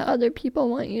life that other people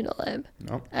want you to live.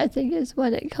 Nope. I think is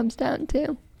what it comes down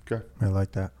to. Okay. I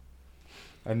like that.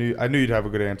 I knew you'd have a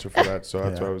good answer for that, so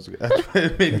that's why that's why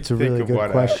it made me It's a think really of good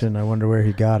what question. I wonder where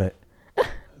he got it. I was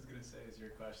gonna say, is your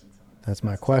question? That's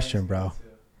my question, bro.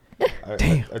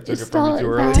 Damn. I took it from you too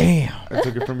early. Damn. I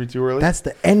took it from you too early. That's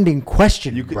the ending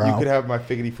question, you could bro. have my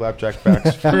figgity flapjack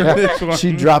facts for this one.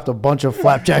 She dropped a bunch of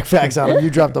flapjack facts on him. You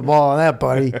dropped the ball on that,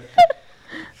 buddy.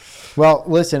 Well,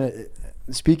 listen,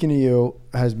 speaking to you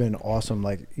has been awesome.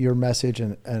 Like your message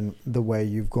and the way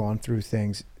you've gone through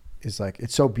things is like,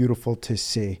 it's so beautiful to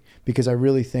see, because I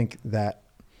really think that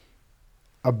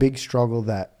a big struggle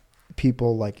that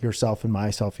people like yourself and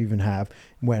myself even have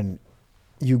when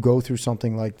you go through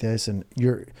something like this, and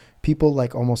people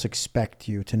like almost expect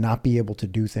you to not be able to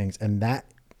do things, and that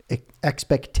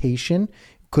expectation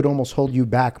could almost hold you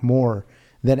back more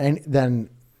than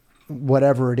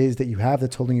whatever it is that you have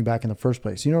that's holding you back in the first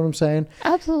place. You know what I'm saying?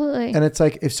 Absolutely. And it's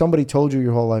like, if somebody told you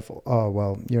your whole life, oh,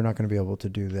 well, you're not going to be able to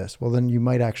do this, well, then you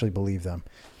might actually believe them.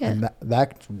 Yeah. And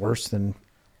that's worse than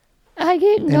I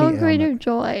get no greater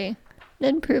joy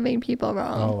than proving people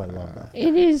wrong. Oh, I love that.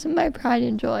 It is my pride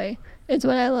and joy. It's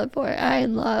what I live for. I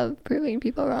love proving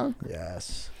people wrong.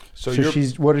 Yes. So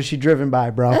what is she driven by,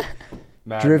 bro?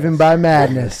 Madness. Driven by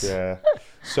madness. Yeah.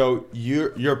 So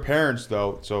your parents,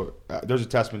 though, there's a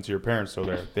testament to your parents, though,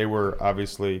 there. They were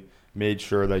obviously made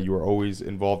sure that you were always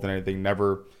involved in anything,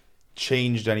 never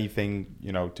changed anything,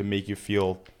 to make you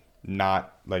feel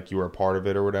not like you were a part of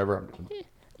it or whatever.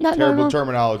 Not Terrible normal.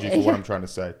 terminology for what I'm trying to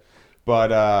say.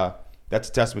 But that's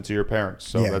a testament to your parents,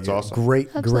 so that's awesome. Great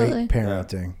Absolutely.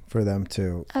 parenting for them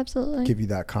to Absolutely give you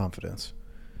that confidence.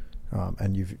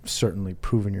 And you've certainly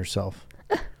proven yourself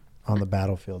on the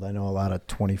battlefield. I know a lot of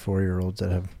 24-year-olds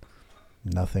that have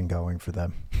nothing going for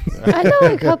them. I know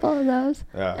a couple of those.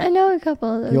 Yeah. I know a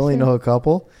couple of those. You only know a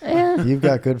couple? Yeah. You've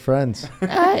got good friends.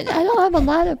 I don't have a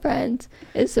lot of friends.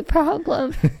 It's the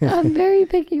problem. I'm very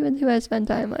picky with who I spend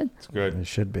time with. It's good. It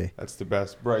should be. That's the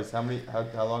best. Bryce, how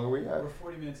long are we at? We're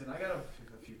 40 minutes in. I got a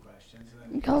few questions.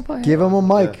 And then Go for it. Give him a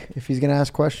mic if he's going to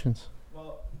ask questions.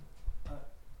 Well,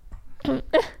 all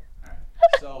right.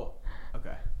 So,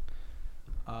 okay.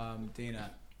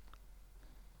 Dana,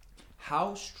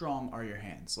 how strong are your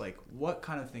hands? Like, what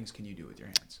kind of things can you do with your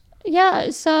hands? Yeah,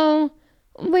 so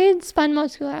with spinal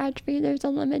muscular atrophy, there's a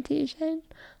limitation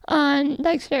on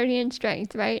dexterity and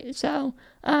strength, right? So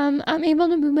I'm able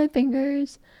to move my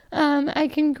fingers. I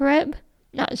can grip,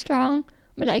 not strong,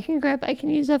 but I can grip. I can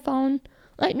use a phone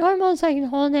like normal, so I can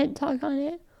hold it, talk on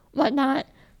it, whatnot.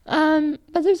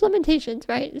 But there's limitations,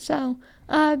 right? So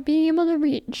being able to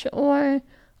reach or,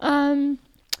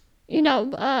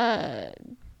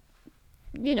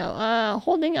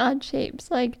 holding odd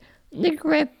shapes, like the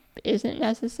grip isn't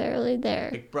necessarily there.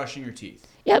 Like brushing your teeth.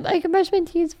 Yep, I can brush my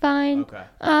teeth fine. Okay.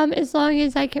 As long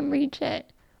as I can reach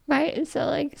it, right? So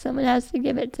like someone has to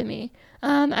give it to me.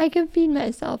 I can feed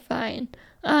myself fine,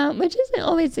 which isn't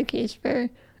always the case for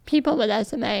people with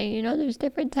SMA. There's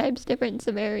different types, different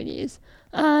severities.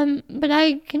 But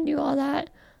I can do all that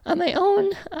on my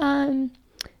own.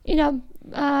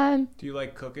 Do you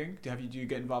like cooking? Do you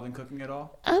get involved in cooking at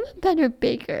all? I'm a better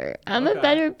baker.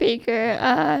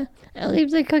 I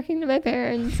leave the cooking to my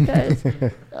parents because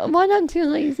one, I'm too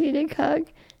lazy to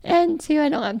cook, and two, I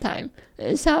don't have time.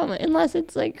 So unless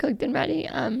it's like cooked and ready,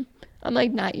 I'm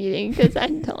like not eating because I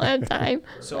don't have time.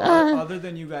 So other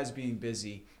than you guys being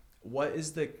busy, what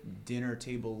is the dinner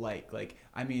table like? Like,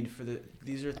 I mean,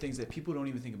 these are things that people don't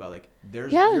even think about. Like,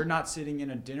 Yeah. you're not sitting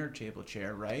in a dinner table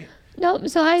chair, right? Nope.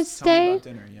 So I Tell me stay. about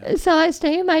dinner, yeah. So I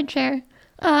stay in my chair,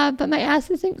 but my ass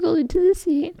isn't glued to the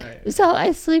seat. Right. So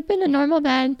I sleep in a normal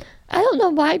bed. I don't know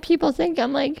why people think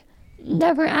I'm like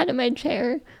never out of my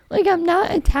chair. Like I'm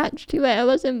not attached to it. I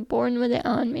wasn't born with it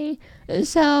on me.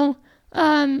 So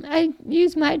I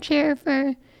use my chair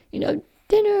for,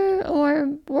 dinner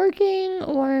or working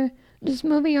or just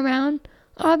moving around,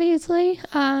 obviously.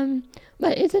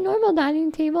 But it's a normal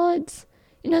dining table. It's,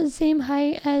 the same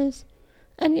height as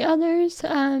any others.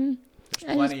 There's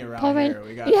plenty around here.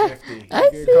 We got Yeah, 50. I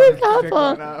You see can a come pick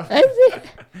one couple. up. I see.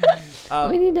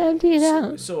 We need to empty it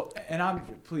out. So, and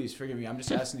please forgive me. I'm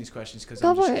just asking these questions because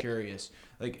Go I'm for just it. curious.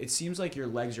 Like, it seems like your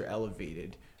legs are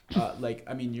elevated.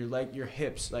 Your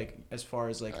hips, like, as far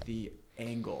as like the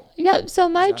angle. Yep. So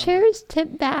my that- chair is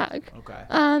tipped back. Okay.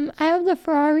 I have the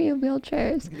Ferrari of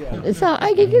wheelchairs. Yeah. So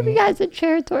I can give you guys a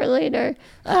chair tour later.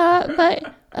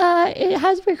 But it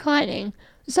has reclining.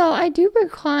 So I do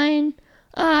recline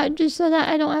just so that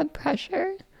I don't have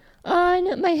pressure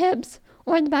on my hips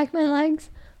or the back of my legs.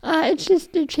 It's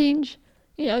just to change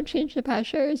the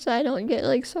pressure so I don't get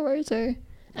like sores or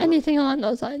anything along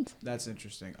those lines. That's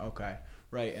interesting. Okay.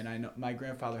 Right. And I know my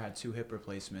grandfather had 2 hip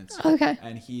replacements. Okay.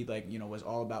 And he was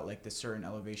all about like the certain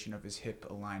elevation of his hip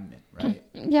alignment, right?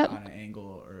 Yep. On an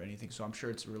angle or anything. So I'm sure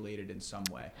it's related in some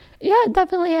way. Yeah,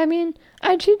 definitely. I mean,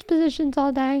 I change positions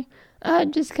all day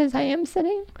just because I am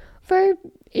sitting for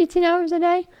 18 hours a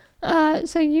day.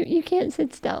 So you can't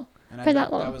sit still And for I that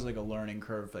bet long. that was like a learning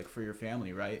curve, like for your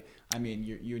family, right? I mean,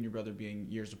 you and your brother being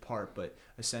years apart, but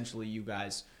essentially you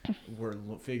guys were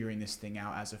figuring this thing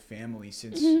out as a family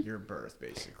since your birth,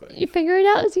 basically. You figure it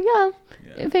out as you go.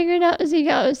 Yeah. You figure it out as you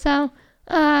go. So,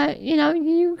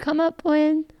 you come up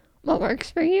with what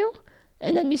works for you,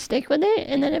 and then you stick with it.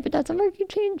 And then if it doesn't work, you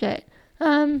change it.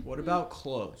 What about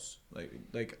clothes?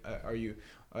 You're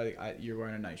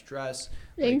wearing a nice dress.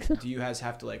 Thanks. Do you guys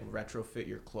have to like retrofit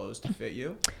your clothes to fit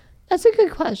you? That's a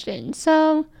good question.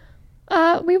 So,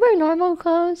 we wear normal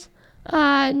clothes,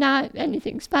 not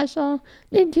anything special.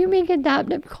 They do make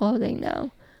adaptive clothing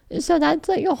though, so that's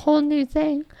like a whole new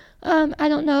thing. I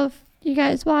don't know if you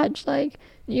guys watch like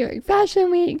New York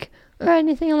Fashion Week or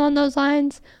anything along those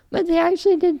lines, but they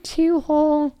actually did 2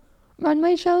 whole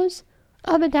runway shows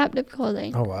of adaptive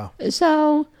clothing. Oh, wow.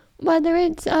 So whether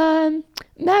it's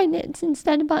magnets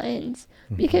instead of buttons,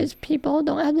 because people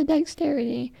don't have the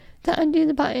dexterity to undo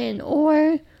the button,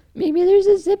 or maybe there's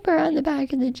a zipper on the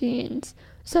back of the jeans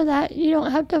so that you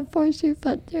don't have to force your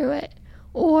foot through it,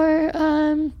 or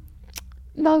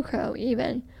Velcro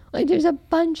even. Like there's a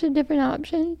bunch of different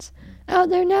options out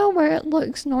there now where it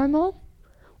looks normal,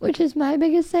 which is my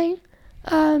biggest thing.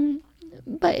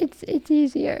 But it's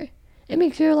easier. It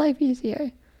makes your life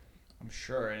easier. I'm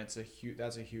sure, and that's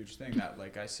a huge thing that,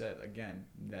 like I said again,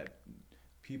 that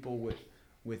people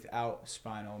without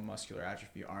spinal muscular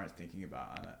atrophy aren't thinking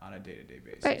about on a day-to-day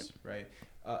basis, right?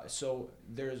 So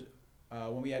there's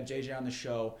when we had JJ on the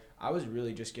show, I was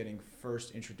really just getting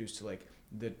first introduced to like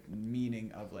the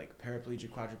meaning of like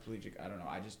paraplegic, quadriplegic. I don't know.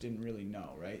 I just didn't really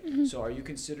know, right? So are you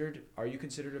considered a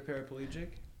paraplegic?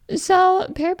 So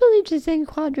paraplegics and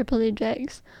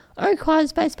quadriplegics are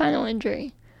caused by spinal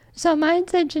injury. So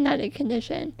mine's a genetic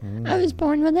condition. I was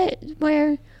born with it,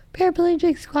 where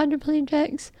paraplegics,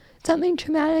 quadriplegics, something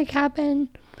traumatic happened,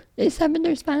 they severed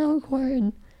their spinal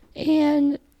cord,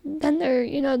 and then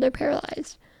they're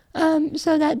paralyzed.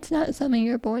 So that's not something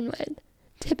you're born with,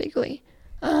 typically.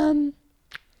 So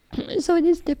it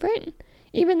is different.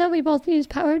 Even though we both use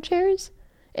power chairs,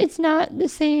 it's not the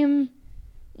same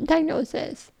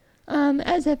diagnosis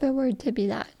as if it were to be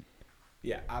that.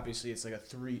 Yeah, obviously it's like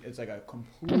a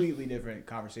completely different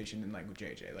conversation than like with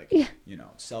JJ, like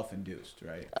self-induced,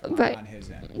 right? Right. On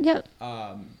his end. Yep.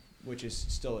 Which is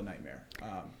still a nightmare.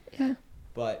 Yeah.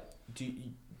 But do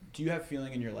you have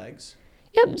feeling in your legs?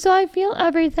 Yep. So I feel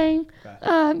everything.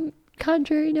 Okay.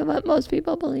 Contrary to what most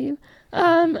people believe.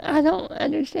 I don't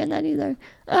understand that either.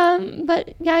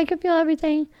 But yeah, I can feel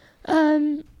everything.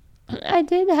 I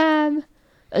did have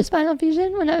a spinal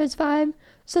fusion when I was 5.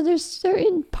 So there's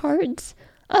certain parts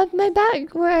of my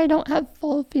back where I don't have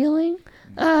full feeling.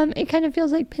 It kind of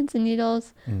feels like pins and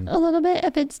needles a little bit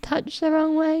if it's touched the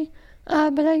wrong way.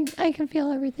 But I can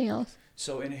feel everything else.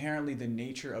 So inherently the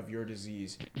nature of your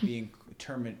disease being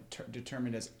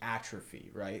determined as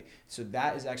atrophy, right? So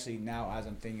that is actually now, as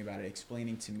I'm thinking about it,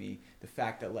 explaining to me the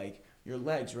fact that like your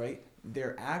legs, right?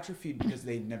 They're atrophied because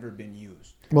they've never been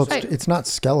used. Well, So- it's not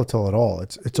skeletal at all.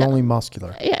 It's only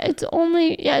muscular. Yeah,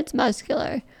 it's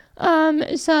muscular.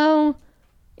 So,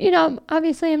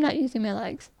 obviously I'm not using my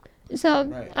legs. So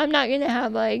Right. I'm not going to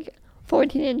have like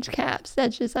 14-inch caps.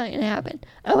 That's just not going to happen.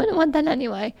 I wouldn't want that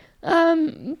anyway.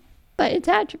 But it's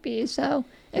atrophy, so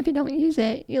if you don't use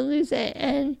it, you lose it.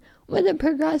 And with a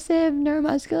progressive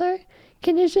neuromuscular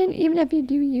condition, even if you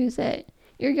do use it,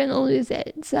 you're going to lose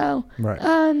it. So Right.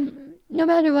 no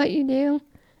matter what you do,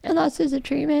 unless there's a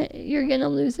treatment, you're going to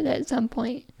lose it at some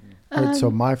point. Right,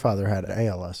 so my father had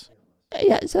ALS.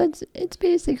 Yeah, so it's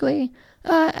basically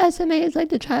SMA is like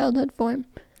the childhood form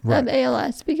Right. of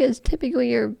ALS, because typically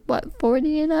you're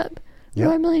 40 and up Yep.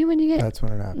 normally when you get That's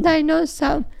when it happened. diagnosed.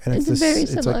 So And it's it's very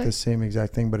it's similar. like the same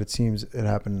exact thing, but it seems it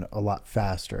happened a lot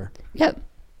faster. Yep.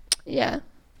 Yeah.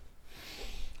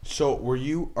 So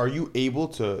are you able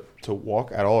to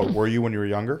walk at all, or were you when you were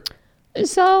younger?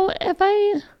 So if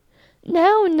I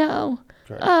now no,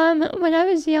 Okay. when I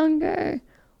was younger,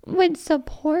 with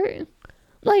support,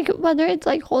 like whether it's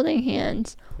like holding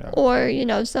hands Yeah.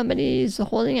 or somebody's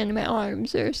holding into my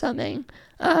arms or something,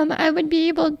 I would be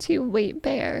able to weight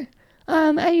bear.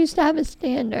 I used to have a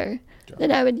stander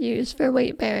that I would use for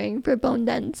weight bearing, for bone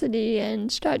density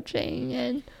and stretching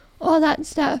and all that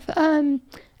stuff.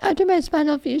 After my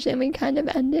spinal fusion, we kind of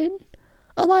ended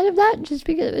a lot of that just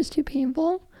because it was too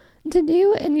painful to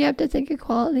do, and you have to think of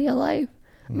quality of life,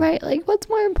 right? Like, what's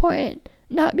more important,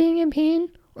 not being in pain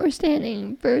or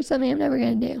standing for something I'm never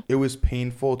going to do? It was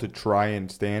painful to try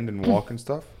and stand and walk and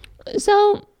stuff.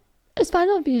 So, a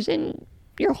spinal fusion,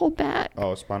 your whole back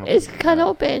Oh, spinal. is fusion, cut yeah.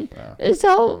 open. Yeah.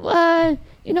 So,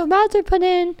 rods are put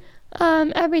in,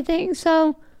 everything.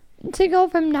 So, to go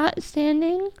from not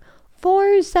standing for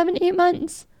 7-8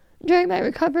 months during my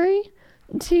recovery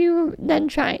to then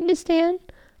trying to stand,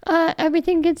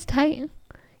 everything gets tight.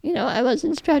 I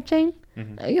wasn't stretching.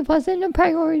 It wasn't a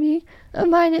priority of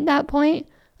mine at that point.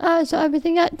 So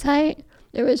everything got tight.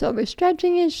 There was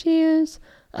overstretching issues.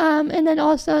 And then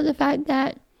also the fact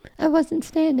that I wasn't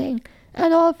standing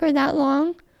at all for that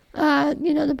long.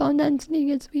 The bone density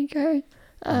gets weaker.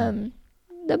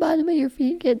 The bottom of your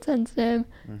feet gets sensitive.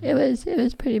 It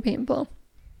was pretty painful.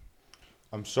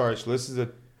 I'm sorry. So this is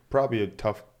probably a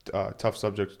tough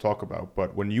subject to talk about.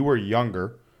 But when you were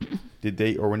younger,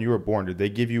 when you were born, did they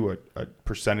give you a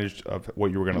percentage of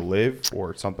what you were going to live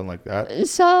or something like that?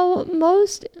 So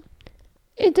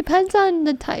it depends on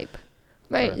the type,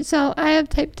 right? Okay. So I have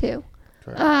type 2.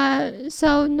 Okay.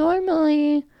 So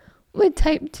normally with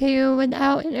type 2,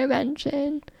 without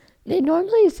intervention, they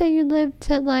normally say you live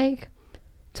to like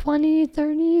 20,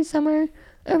 30, somewhere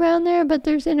around there, but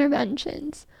there's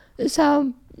interventions.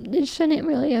 So it shouldn't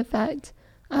really affect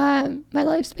my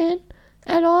lifespan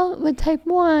at all. With type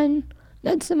 1,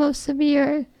 that's the most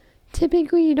severe.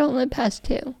 Typically, you don't live past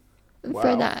 2 for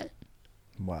Wow. that.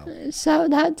 Wow. So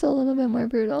that's a little bit more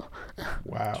brutal.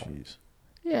 Wow. Jeez.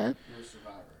 Yeah. You're a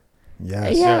survivor.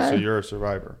 Yes. Yeah. Yeah. So you're a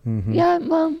survivor. Mhm. Yeah,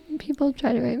 well, people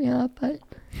try to write me up, but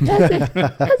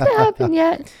hasn't happened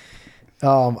yet.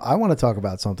 I want to talk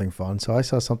about something fun. So I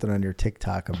saw something on your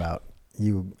TikTok about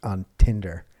you on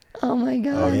Tinder. Oh my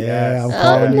god. Oh, Yeah, yes. I'm Oh,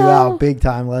 calling you no. out big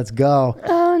time. Let's go.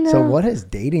 Oh no. So what has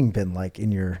dating been like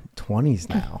in your 20s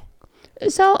now?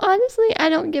 So honestly, I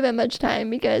don't give it much time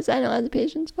because I don't have the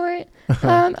patience for it.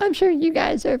 I'm sure you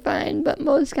guys are fine, but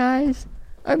most guys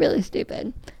are really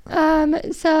stupid.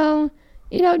 So,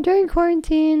 during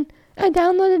quarantine, I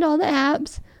downloaded all the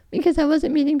apps because I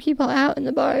wasn't meeting people out in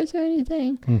the bars or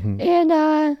anything.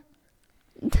 And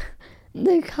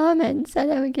the comments that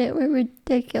I would get were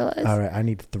ridiculous. All right, I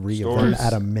need 3 of them Stories.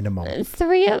 at a minimum.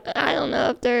 3 of, I don't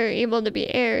know if they're able to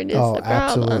be aired is Oh, the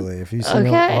problem. absolutely. If you've seen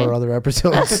Okay. our other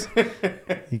episodes,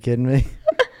 you kidding me?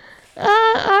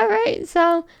 All right.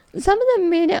 So some of them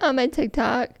made it on my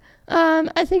TikTok.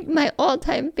 I think my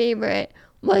all-time favorite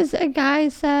was a guy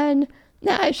said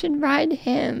that I should ride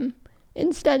him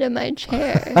instead of my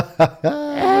chair.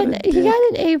 And he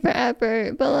got an A for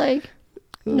effort, but like,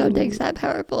 no dick's that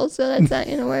powerful, so that's not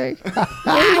gonna work.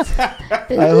 I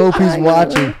hope he's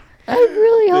watching. I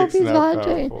really hope Dick's he's not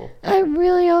watching. powerful. I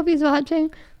really hope he's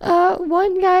watching.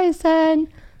 One guy said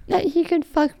that he could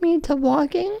fuck me to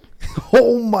walking.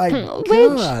 Oh my Which-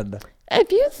 God.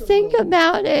 If you think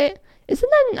about it, isn't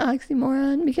that an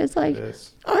oxymoron? Because like,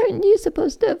 Yes. aren't you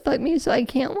supposed to fuck me so I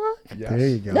can't walk? Yes. There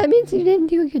you go. That means you didn't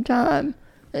do a good job.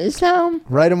 So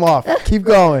Write him off. Keep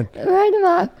going. write him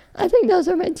off. I think those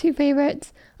are my 2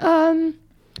 favorites.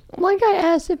 One guy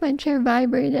asked if my chair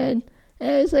vibrated,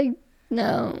 and I was like,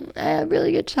 no, I have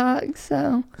really good shock,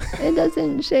 so it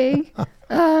doesn't shake.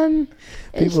 It's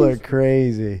People are just-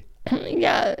 crazy.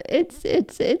 yeah, it's a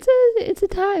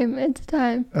time. It's a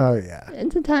time. Oh, yeah.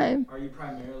 It's a time. Are you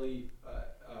primarily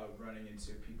running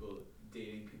into people,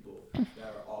 dating people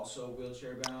that are also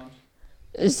wheelchair bound?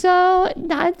 So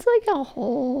that's like a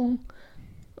whole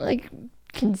like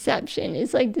conception.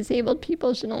 It's like disabled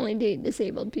people should only date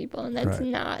disabled people, and that's Right.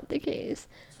 not the case.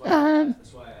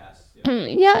 That's why I asked. Yeah.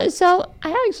 Yeah, so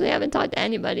I actually haven't talked to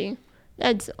anybody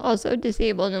that's also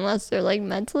disabled unless they're like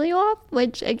mentally off,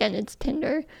 which again, it's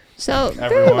Tinder. So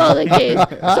very well the case.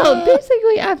 So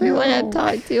basically everyone I've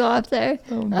talked to off there.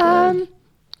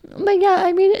 But yeah,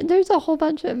 I mean, there's a whole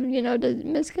bunch of, the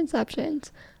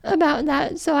misconceptions about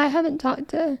that. So I haven't talked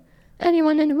to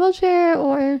anyone in a wheelchair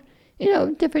or,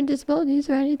 different disabilities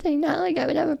or anything. Not like I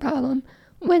would have a problem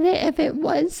with it if it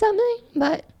was something,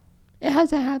 but it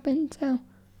hasn't happened, so.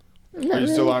 Are you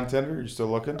still on Tinder? Are you still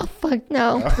looking? Oh, fuck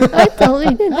no. I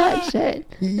deleted that shit.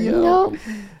 Yo, No.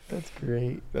 that's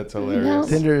great. That's hilarious. No.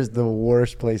 Tinder is the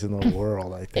worst place in the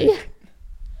world, I think.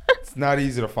 It's not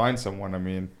easy to find someone. I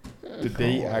mean, to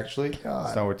date, actually. God.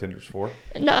 That's not what Tinder's for.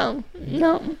 No.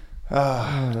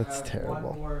 Oh, that's I have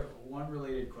terrible. One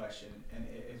related question, and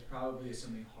it's probably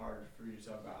something hard for you to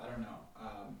talk about. I don't know.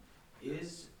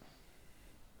 Is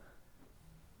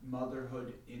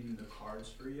motherhood in the cards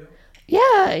for you?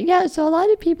 Yeah. So a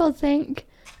lot of people think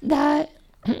that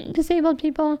disabled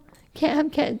people can't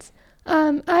have kids.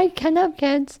 I can have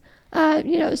kids.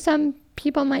 Some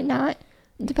people might not,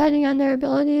 depending on their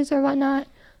abilities or whatnot.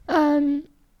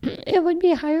 It would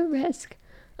be higher risk,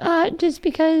 just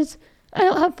because I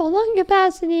don't have full lung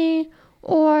capacity,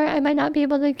 or I might not be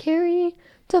able to carry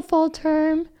to full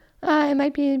term. I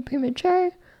might be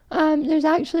premature. There's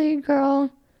actually a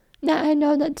girl that I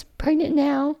know that's pregnant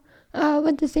now,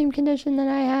 with the same condition that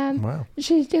I am. Wow.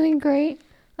 She's doing great.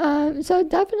 So it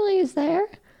definitely is there.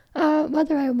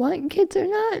 Whether I want kids or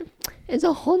not is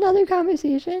a whole nother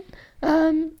conversation.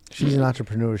 She's an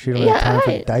entrepreneur. She don't have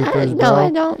time for diapers, bro. No,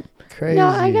 I don't. Crazy. No,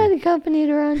 I got a company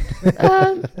to run.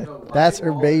 No, why That's do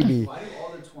her all- baby. Why do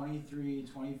all the 23,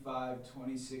 25,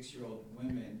 26-year-old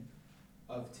women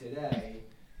of today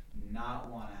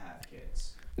not want to have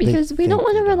kids? Because we don't think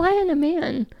want to they don't. rely on a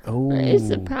man. Oh. It's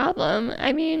the problem.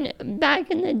 I mean,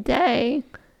 back in the day,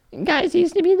 guys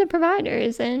used to be the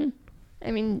providers, and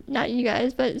I mean, not you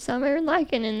guys, but some are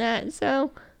lacking in that. So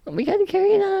we got to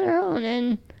carry it on our own,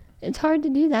 and it's hard to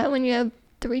do that when you have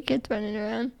 3 kids running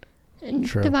around and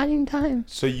True. dividing time.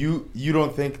 So you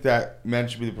don't think that men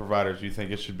should be the providers? You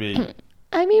think it should be?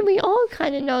 I mean, we all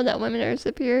kind of know that women are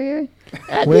superior.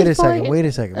 At Wait a this second. point. Wait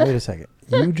a second.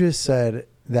 You just said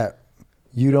that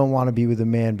you don't want to be with a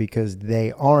man because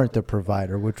they aren't the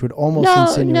provider, which would almost No,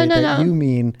 insinuate no, that no. you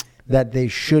mean that they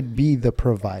should be the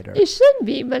provider. It should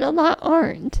be, but a lot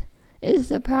aren't. Is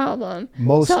the problem.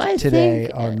 Most So I today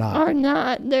think are not. Are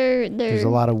not. They're. There's a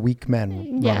lot of weak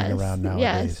men Yes, running around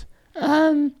nowadays.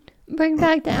 Yes. Bring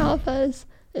back the alphas.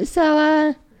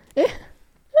 So,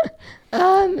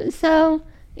 so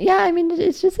yeah. I mean,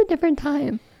 it's just a different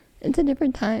time. It's a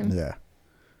different time. Yeah,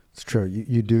 it's true.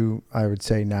 You do. I would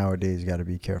say nowadays you got to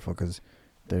be careful because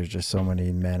there's just so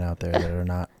many men out there that are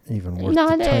not even worth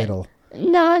Not the it. title.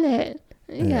 Not it.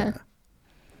 Yeah.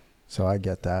 So I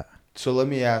get that. So let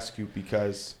me ask you,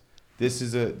 because this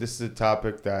is a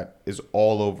topic that is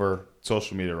all over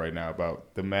social media right now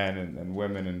about the men and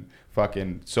women, and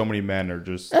fucking so many men are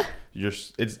just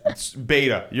it's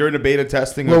beta. You're in a beta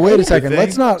testing. Well, of wait a the second. thing.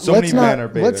 Let's not So many men are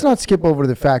beta. let's not skip over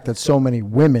the fact that so many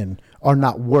women are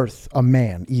not worth a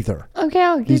man either. Okay,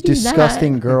 I'll give These you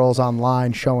disgusting that. girls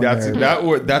online showing That's their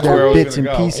that's their where I was bits gonna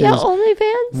and go. pieces. Yeah,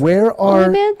 OnlyFans. Where are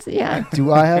OnlyFans. Yeah.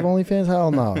 do I have OnlyFans?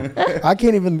 Hell no. I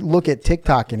can't even look at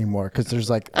TikTok anymore because there's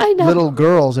like I know. little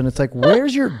girls and it's like,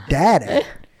 where's your dad at?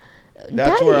 That's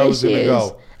Daddy where I was gonna issues.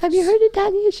 go. Have you heard of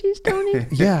daddy issues, Tony?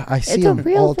 Yeah, I see It's a them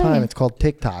real all the time. thing. It's called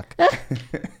TikTok.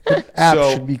 The app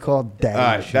So, should be called Daddy All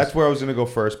right, Issues. that's where I was gonna go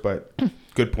first, but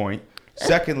good point.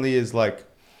 Secondly, is like,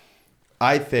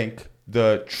 I think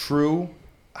the true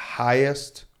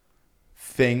highest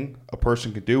thing a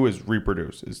person could do is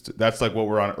reproduce. That's like what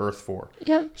we're on Earth for.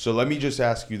 Yep. So let me just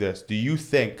ask you this: do you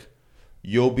think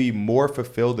you'll be more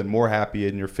fulfilled and more happy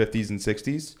in your 50s and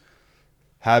 60s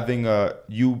having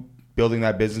you building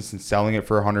that business and selling it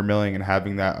for $100 million and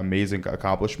having that amazing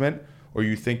accomplishment, or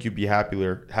you think you'd be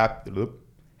happier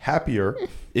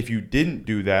if you didn't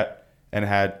do that and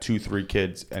had 2-3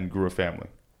 kids and grew a family?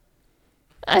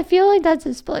 I feel like that's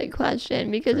a split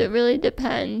question because it really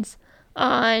depends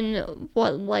on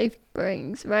what life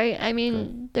brings, right? I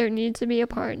mean, there needs to be a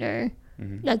partner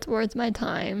that's worth my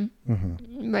time.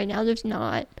 Right now, there's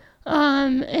not.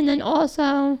 And then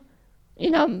also,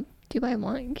 do I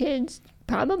want kids?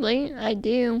 Probably, I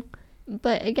do.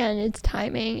 But again, it's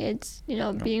timing. It's,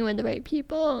 being with the right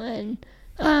people. And,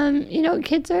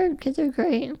 kids are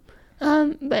great.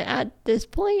 But at this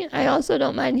point, I also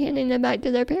don't mind handing them back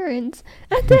to their parents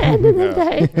at the end of the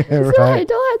day. So I Right.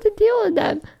 don't have to deal with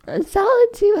them. A solid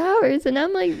 2 hours, and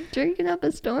I'm like drinking up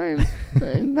a storm,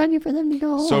 ready for them to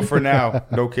go home. So for now,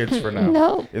 no kids for now.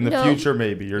 No, In the no. future,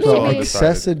 maybe. You're Maybe. still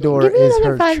undecided. Accessador Give me is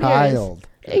another her 5 years. child.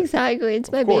 Exactly,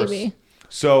 it's my Of course. baby.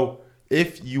 So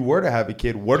if you were to have a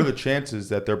kid, what are the chances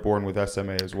that they're born with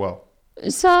SMA as well?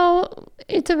 So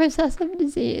it's a recessive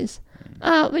disease,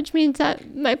 which means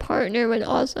that my partner would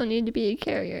also need to be a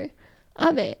carrier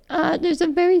of it. There's a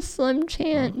very slim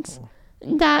chance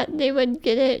that they would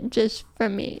get it just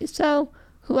from me. So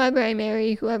whoever I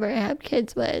marry, whoever I have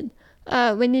kids with,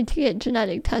 we need to get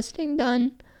genetic testing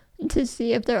done to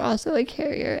see if they're also a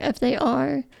carrier. If they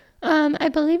are, I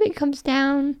believe it comes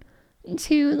down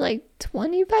to like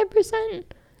 25%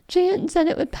 chance that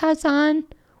it would pass on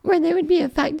where they would be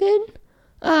affected,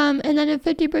 and then a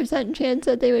 50% chance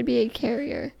that they would be a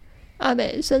carrier of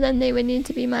it. So then they would need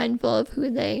to be mindful of who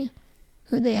they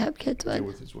have kids Deal with.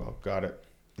 with as well. Got it.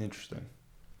 Interesting.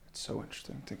 It's so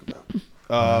interesting to think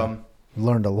about.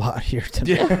 Learned a lot here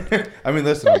today. Yeah. I mean,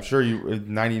 listen, I'm sure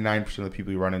 99% of the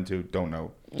people you run into don't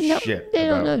know No, shit they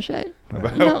don't about, know shit.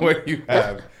 about No. what you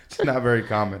have. It's not very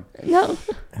common. No.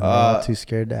 And we're all too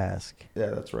scared to ask. Yeah,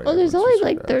 that's right. Well, there's Everyone's only too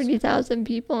like scared to ask. 30,000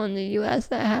 people in the U.S.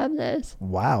 that have this.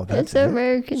 Wow, It's that's a it.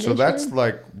 rare condition. So that's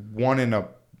like 1 in a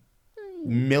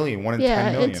million, 1 in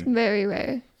 10 million. it's very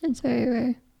rare. It's very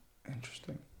rare.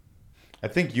 Interesting. I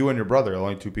think you and your brother are the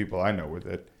only 2 people I know with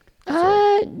it.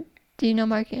 Do you know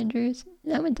Mark Andrews?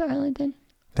 That went to Arlington.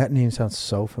 That name sounds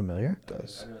so familiar. It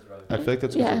does. I feel like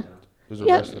that's Yeah. there's a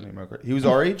Yeah. wrestling name. He was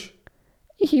our age?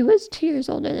 He was 2 years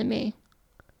older than me.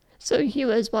 So he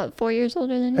was, what, 4 years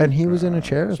older than you? And he was in a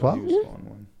chair as So well. He was on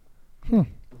one. Hmm.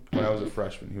 When I was a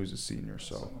freshman, he was a senior,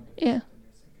 so. Yeah.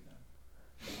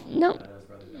 No.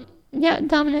 Yeah,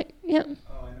 Dominic. Yep.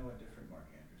 Oh, I know a different Mark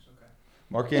Andrews. Okay.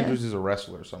 Mark Yeah. Andrews is a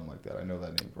wrestler or something like that. I know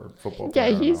that name for a football Yeah, player.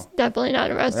 I don't he's know. definitely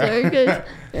not a wrestler because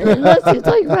unless he's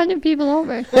like running people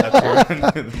over. That's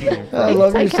what the name for I it.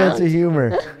 love That your sense of counts. humor.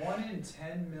 1 in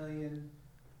 10 million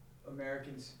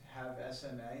Americans have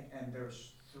SMA, and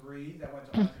there's 3 that went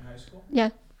to Arlington High School. Yeah.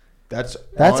 That's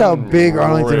How big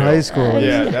Arlington unreal. High School is.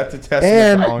 Yeah, that's a testament. to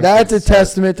And Arlington's that's a success.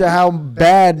 testament to how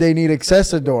bad they need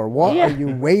Accessador. What Yeah. are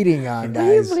you waiting on, What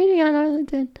are you guys? waiting on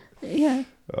Arlington? Yeah.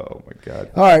 Oh my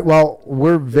god. All right. Well,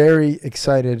 we're very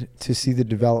excited to see the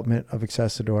development of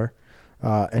Accessador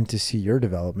and to see your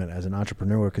development as an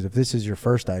entrepreneur. Because if this is your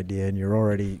first idea and you're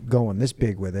already going this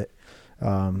big with it,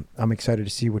 I'm excited to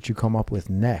see what you come up with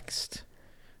next.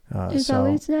 It's so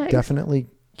always next. definitely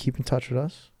keep in touch with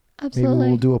us. Absolutely. Maybe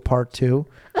we'll do a part 2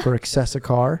 for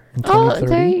Accessacar in Oh, 2030.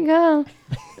 there you go.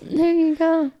 There you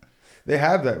go. They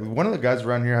have that. One of the guys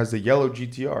around here has the yellow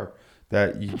GTR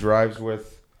that he drives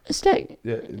with. Stick.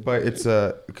 Yeah, but it's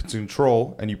a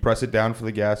control, and you press it down for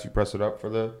the gas, you press it up for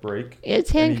the brake. It's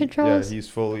And hand he- controls. Yeah, he's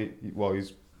fully. Well,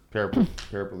 he's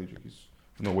paraplegic. He's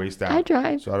from the waist down. I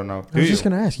drive. So I don't know. I was just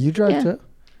going to ask, you drive Yeah. too?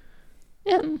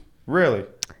 Yeah. Really?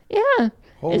 Yeah.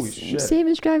 Holy It's shit! same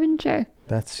as driving a chair.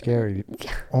 That's scary.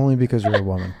 Only because you're a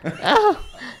woman.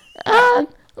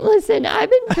 Listen, I've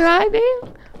been driving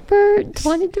for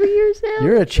 23 years now.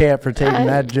 You're a champ for taking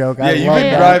that joke. Yeah, I you've love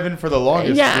been that. driving for the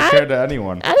longest Yeah, compared to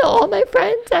anyone. Out of all my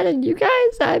friends, out of you guys,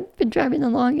 I've been driving the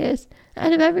longest.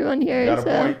 Out of everyone here. You got a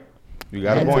so point. You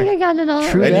got I a think I point. got it all.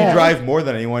 True And that. you drive more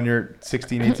than anyone. You're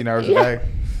 16, 18 hours a Yeah. day.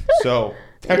 So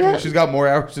technically, Yeah. she's got more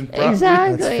hours than probably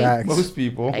Exactly. That's facts. most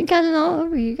people. I got it all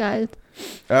over you guys.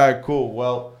 All right, cool.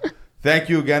 Well, thank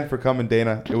you again for coming,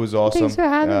 Dana. It was awesome. Thanks for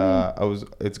having me.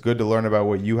 It's good to learn about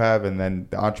what you have, and then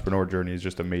the entrepreneur journey is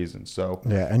just amazing. So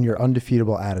Yeah, and your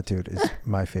undefeatable attitude is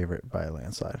my favorite by a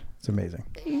landslide. It's amazing.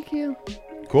 Thank you.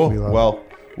 cool. We love it. Well,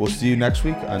 we'll see you next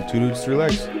week on Two Dudes, Three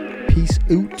Legs. Peace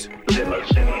out.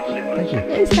 Thank you.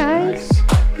 Thanks, guys.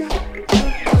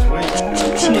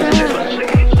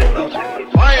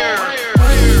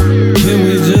 Can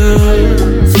we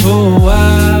just for a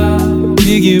while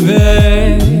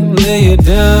piggyback, lay it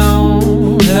down?